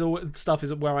 multiverse stuff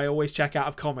is where I always check out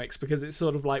of comics, because it's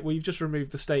sort of like, well, you've just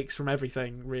removed the stakes from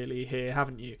everything really here,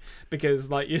 haven't you? Because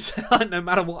like you said, no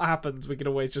matter what happens, we can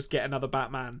always just get another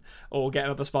Batman or get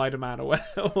another Spider-Man or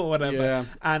whatever. Yeah.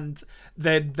 And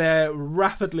they're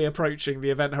rapidly approaching the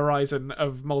event horizon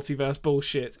of multiverse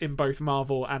bullshit in both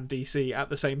Marvel and DC at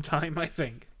the same time, I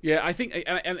think. Yeah, I think,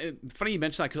 and funny you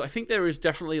mention that, because I think there is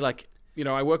definitely, like, you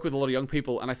know, I work with a lot of young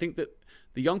people, and I think that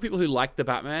the young people who like the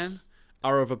Batman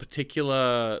are of a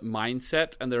particular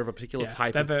mindset, and they're of a particular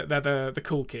type. They're the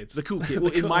cool kids. The cool kids.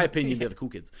 Well, in my opinion, they're the cool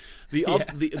kids.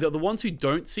 The ones who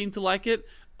don't seem to like it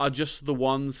are just the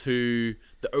ones who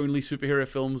the only superhero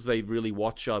films they really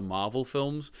watch are Marvel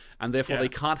films, and therefore they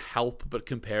can't help but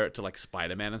compare it to like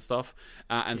Spider-Man and stuff.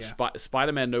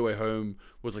 Spider-Man No Way Home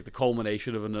was like the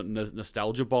culmination of a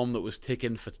nostalgia bomb that was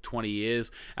ticking for 20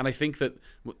 years, and I think that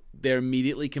they're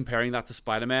immediately comparing that to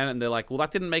Spider-Man, and they're like, well,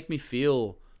 that didn't make me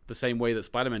feel the same way that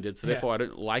Spider-Man did, so therefore I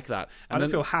don't like that. And I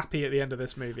don't feel happy at the end of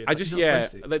this movie.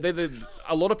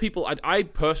 A lot of people, I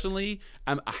personally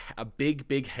am a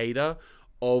big hater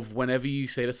of whenever you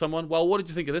say to someone, well, what did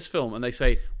you think of this film? And they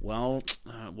say, well,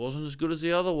 it wasn't as good as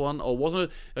the other one, or wasn't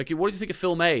it, like, what did you think of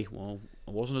film A? Well,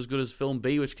 it wasn't as good as film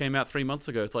B, which came out 3 months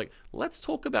ago. It's like, let's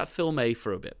talk about film A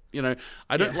for a bit. You know,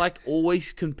 I don't like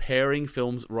always comparing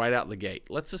films right out the gate.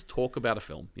 Let's just talk about a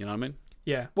film, you know what I mean?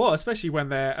 Yeah, well, especially when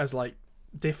they're as like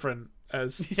different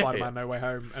as Spider-Man No Way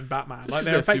Home and Batman. Like,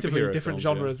 they're effectively different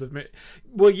genres of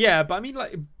well, yeah, but I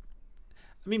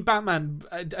mean, Batman,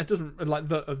 it doesn't, like,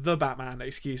 the Batman,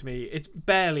 excuse me, it's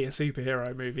barely a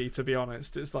superhero movie, to be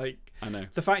honest. It's like, I know.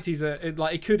 The fact he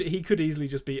could easily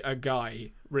just be a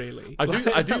guy, really. I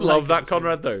do love that,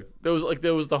 Conrad, though. There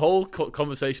was the whole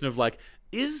conversation of, like,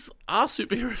 are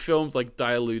superhero films, like,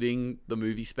 diluting the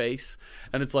movie space?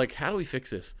 And it's like, how do we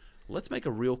fix this? Let's make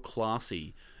a real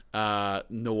classy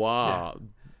noir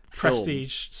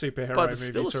prestige superhero but it's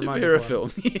movie. Still a superhero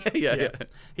film. yeah.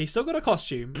 He's still got a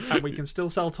costume, and we can still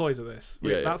sell toys of this.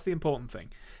 That's the important thing.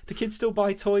 Do kids still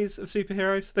buy toys of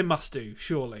superheroes? They must do,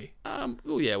 surely.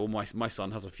 Well, my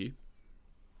son has a few.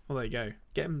 Well, there you go.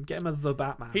 Get him a The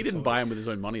Batman. He didn't buy him with his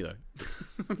own money, though.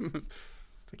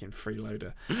 Fucking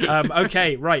freeloader.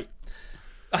 Okay, right.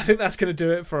 I think that's going to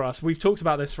do it for us. We've talked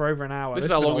about this for over an hour. This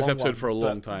is our longest episode for a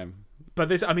long time. But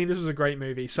this was a great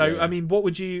movie. So, I mean, what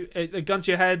would you... A gun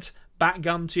to your head, bat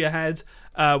gun to your head,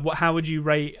 how would you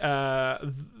rate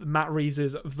Matt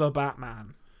Reeves' The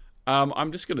Batman?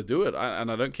 I'm just going to do it. I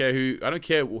don't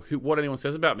care what anyone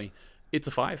says about me. It's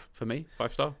a 5 for me.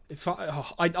 5-star.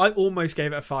 I almost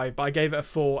gave it a 5, but I gave it a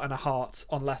 4 and a heart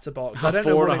on Letterboxd. I don't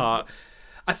 4 and a heart.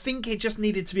 I think it just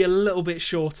needed to be a little bit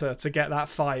shorter to get that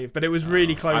 5, but it was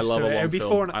really close to it. It would be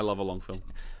 4. I love a long film.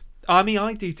 I mean,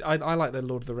 I do. I like the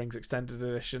Lord of the Rings extended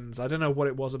editions. I don't know what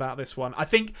it was about this one. I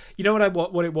think, you know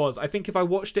what it was. I think if I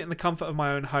watched it in the comfort of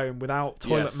my own home without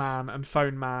Toilet Man and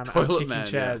Phone Man and kicking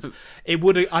chairs, it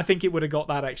would. I think it would have got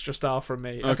that extra star from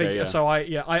me. I think so.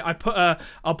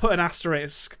 I'll put an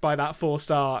asterisk by that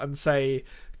 4-star and say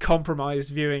compromised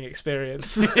viewing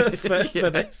experience for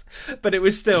this, but it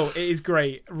is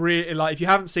great. Really, like, if you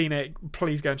haven't seen it,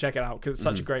 please go and check it out, because it's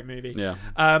such a great movie.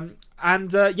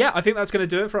 I think that's going to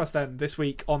do it for us then this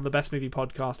week on the Best Movie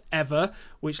Podcast Ever,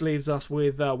 which leaves us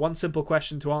with one simple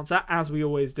question to answer, as we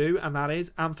always do, and that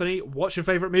is, Anthony, what's your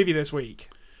favourite movie this week?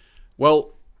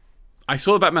 Well, I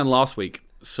saw Batman last week,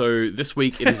 so this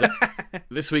week it's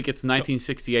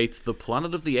 1968's The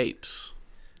Planet of the Apes.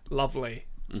 Lovely.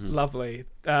 Mm-hmm. Lovely.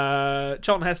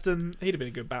 Charlton Heston, he'd have been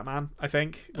a good Batman, I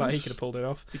think. Like, he could have pulled it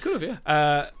off. He could have,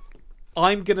 yeah.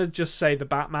 I'm going to just say The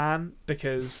Batman,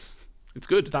 because... It's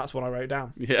good. That's what I wrote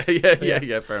down. Yeah.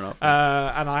 Fair enough.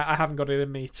 And I haven't got it in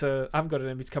me to.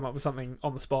 Come up with something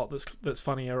on the spot that's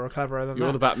funnier or cleverer than that.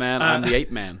 You're the Batman. I'm the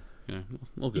Ape Man.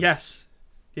 All good. Yes.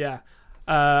 Yeah.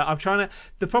 I'm trying to.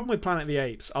 The problem with Planet of the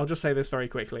Apes, I'll just say this very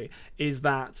quickly, is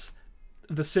that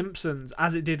The Simpsons,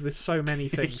 as it did with so many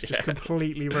things, just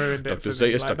completely ruined it. Dr.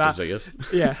 Zayas.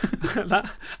 Yeah.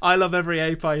 I Love Every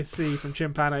Ape I See from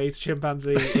Chimpanzee to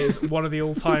Chimpanzee is one of the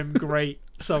all-time great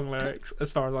song lyrics,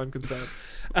 as far as I'm concerned.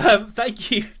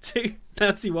 Thank you to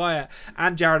Nancy Wyatt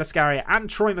and Jared Iscariot and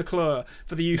Troy McClure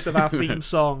for the use of our theme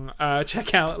song.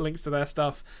 Check out links to their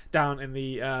stuff down in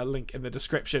the link in the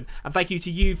description. And thank you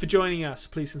to you for joining us.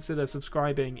 Please consider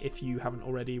subscribing if you haven't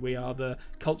already. We are the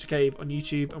Culture Cave on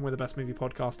YouTube, and we're the best movie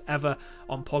podcast ever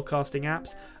on podcasting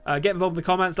apps. Get involved in the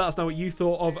comments. Let us know what you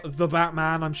thought of The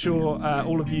Batman. I'm sure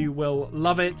all of you will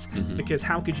love it, because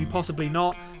how could you possibly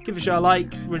not? Give the show a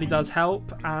like. It really does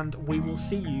help. And we will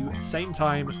see you same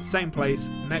time, same place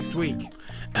next week.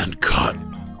 And cut.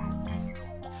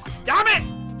 Damn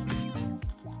it!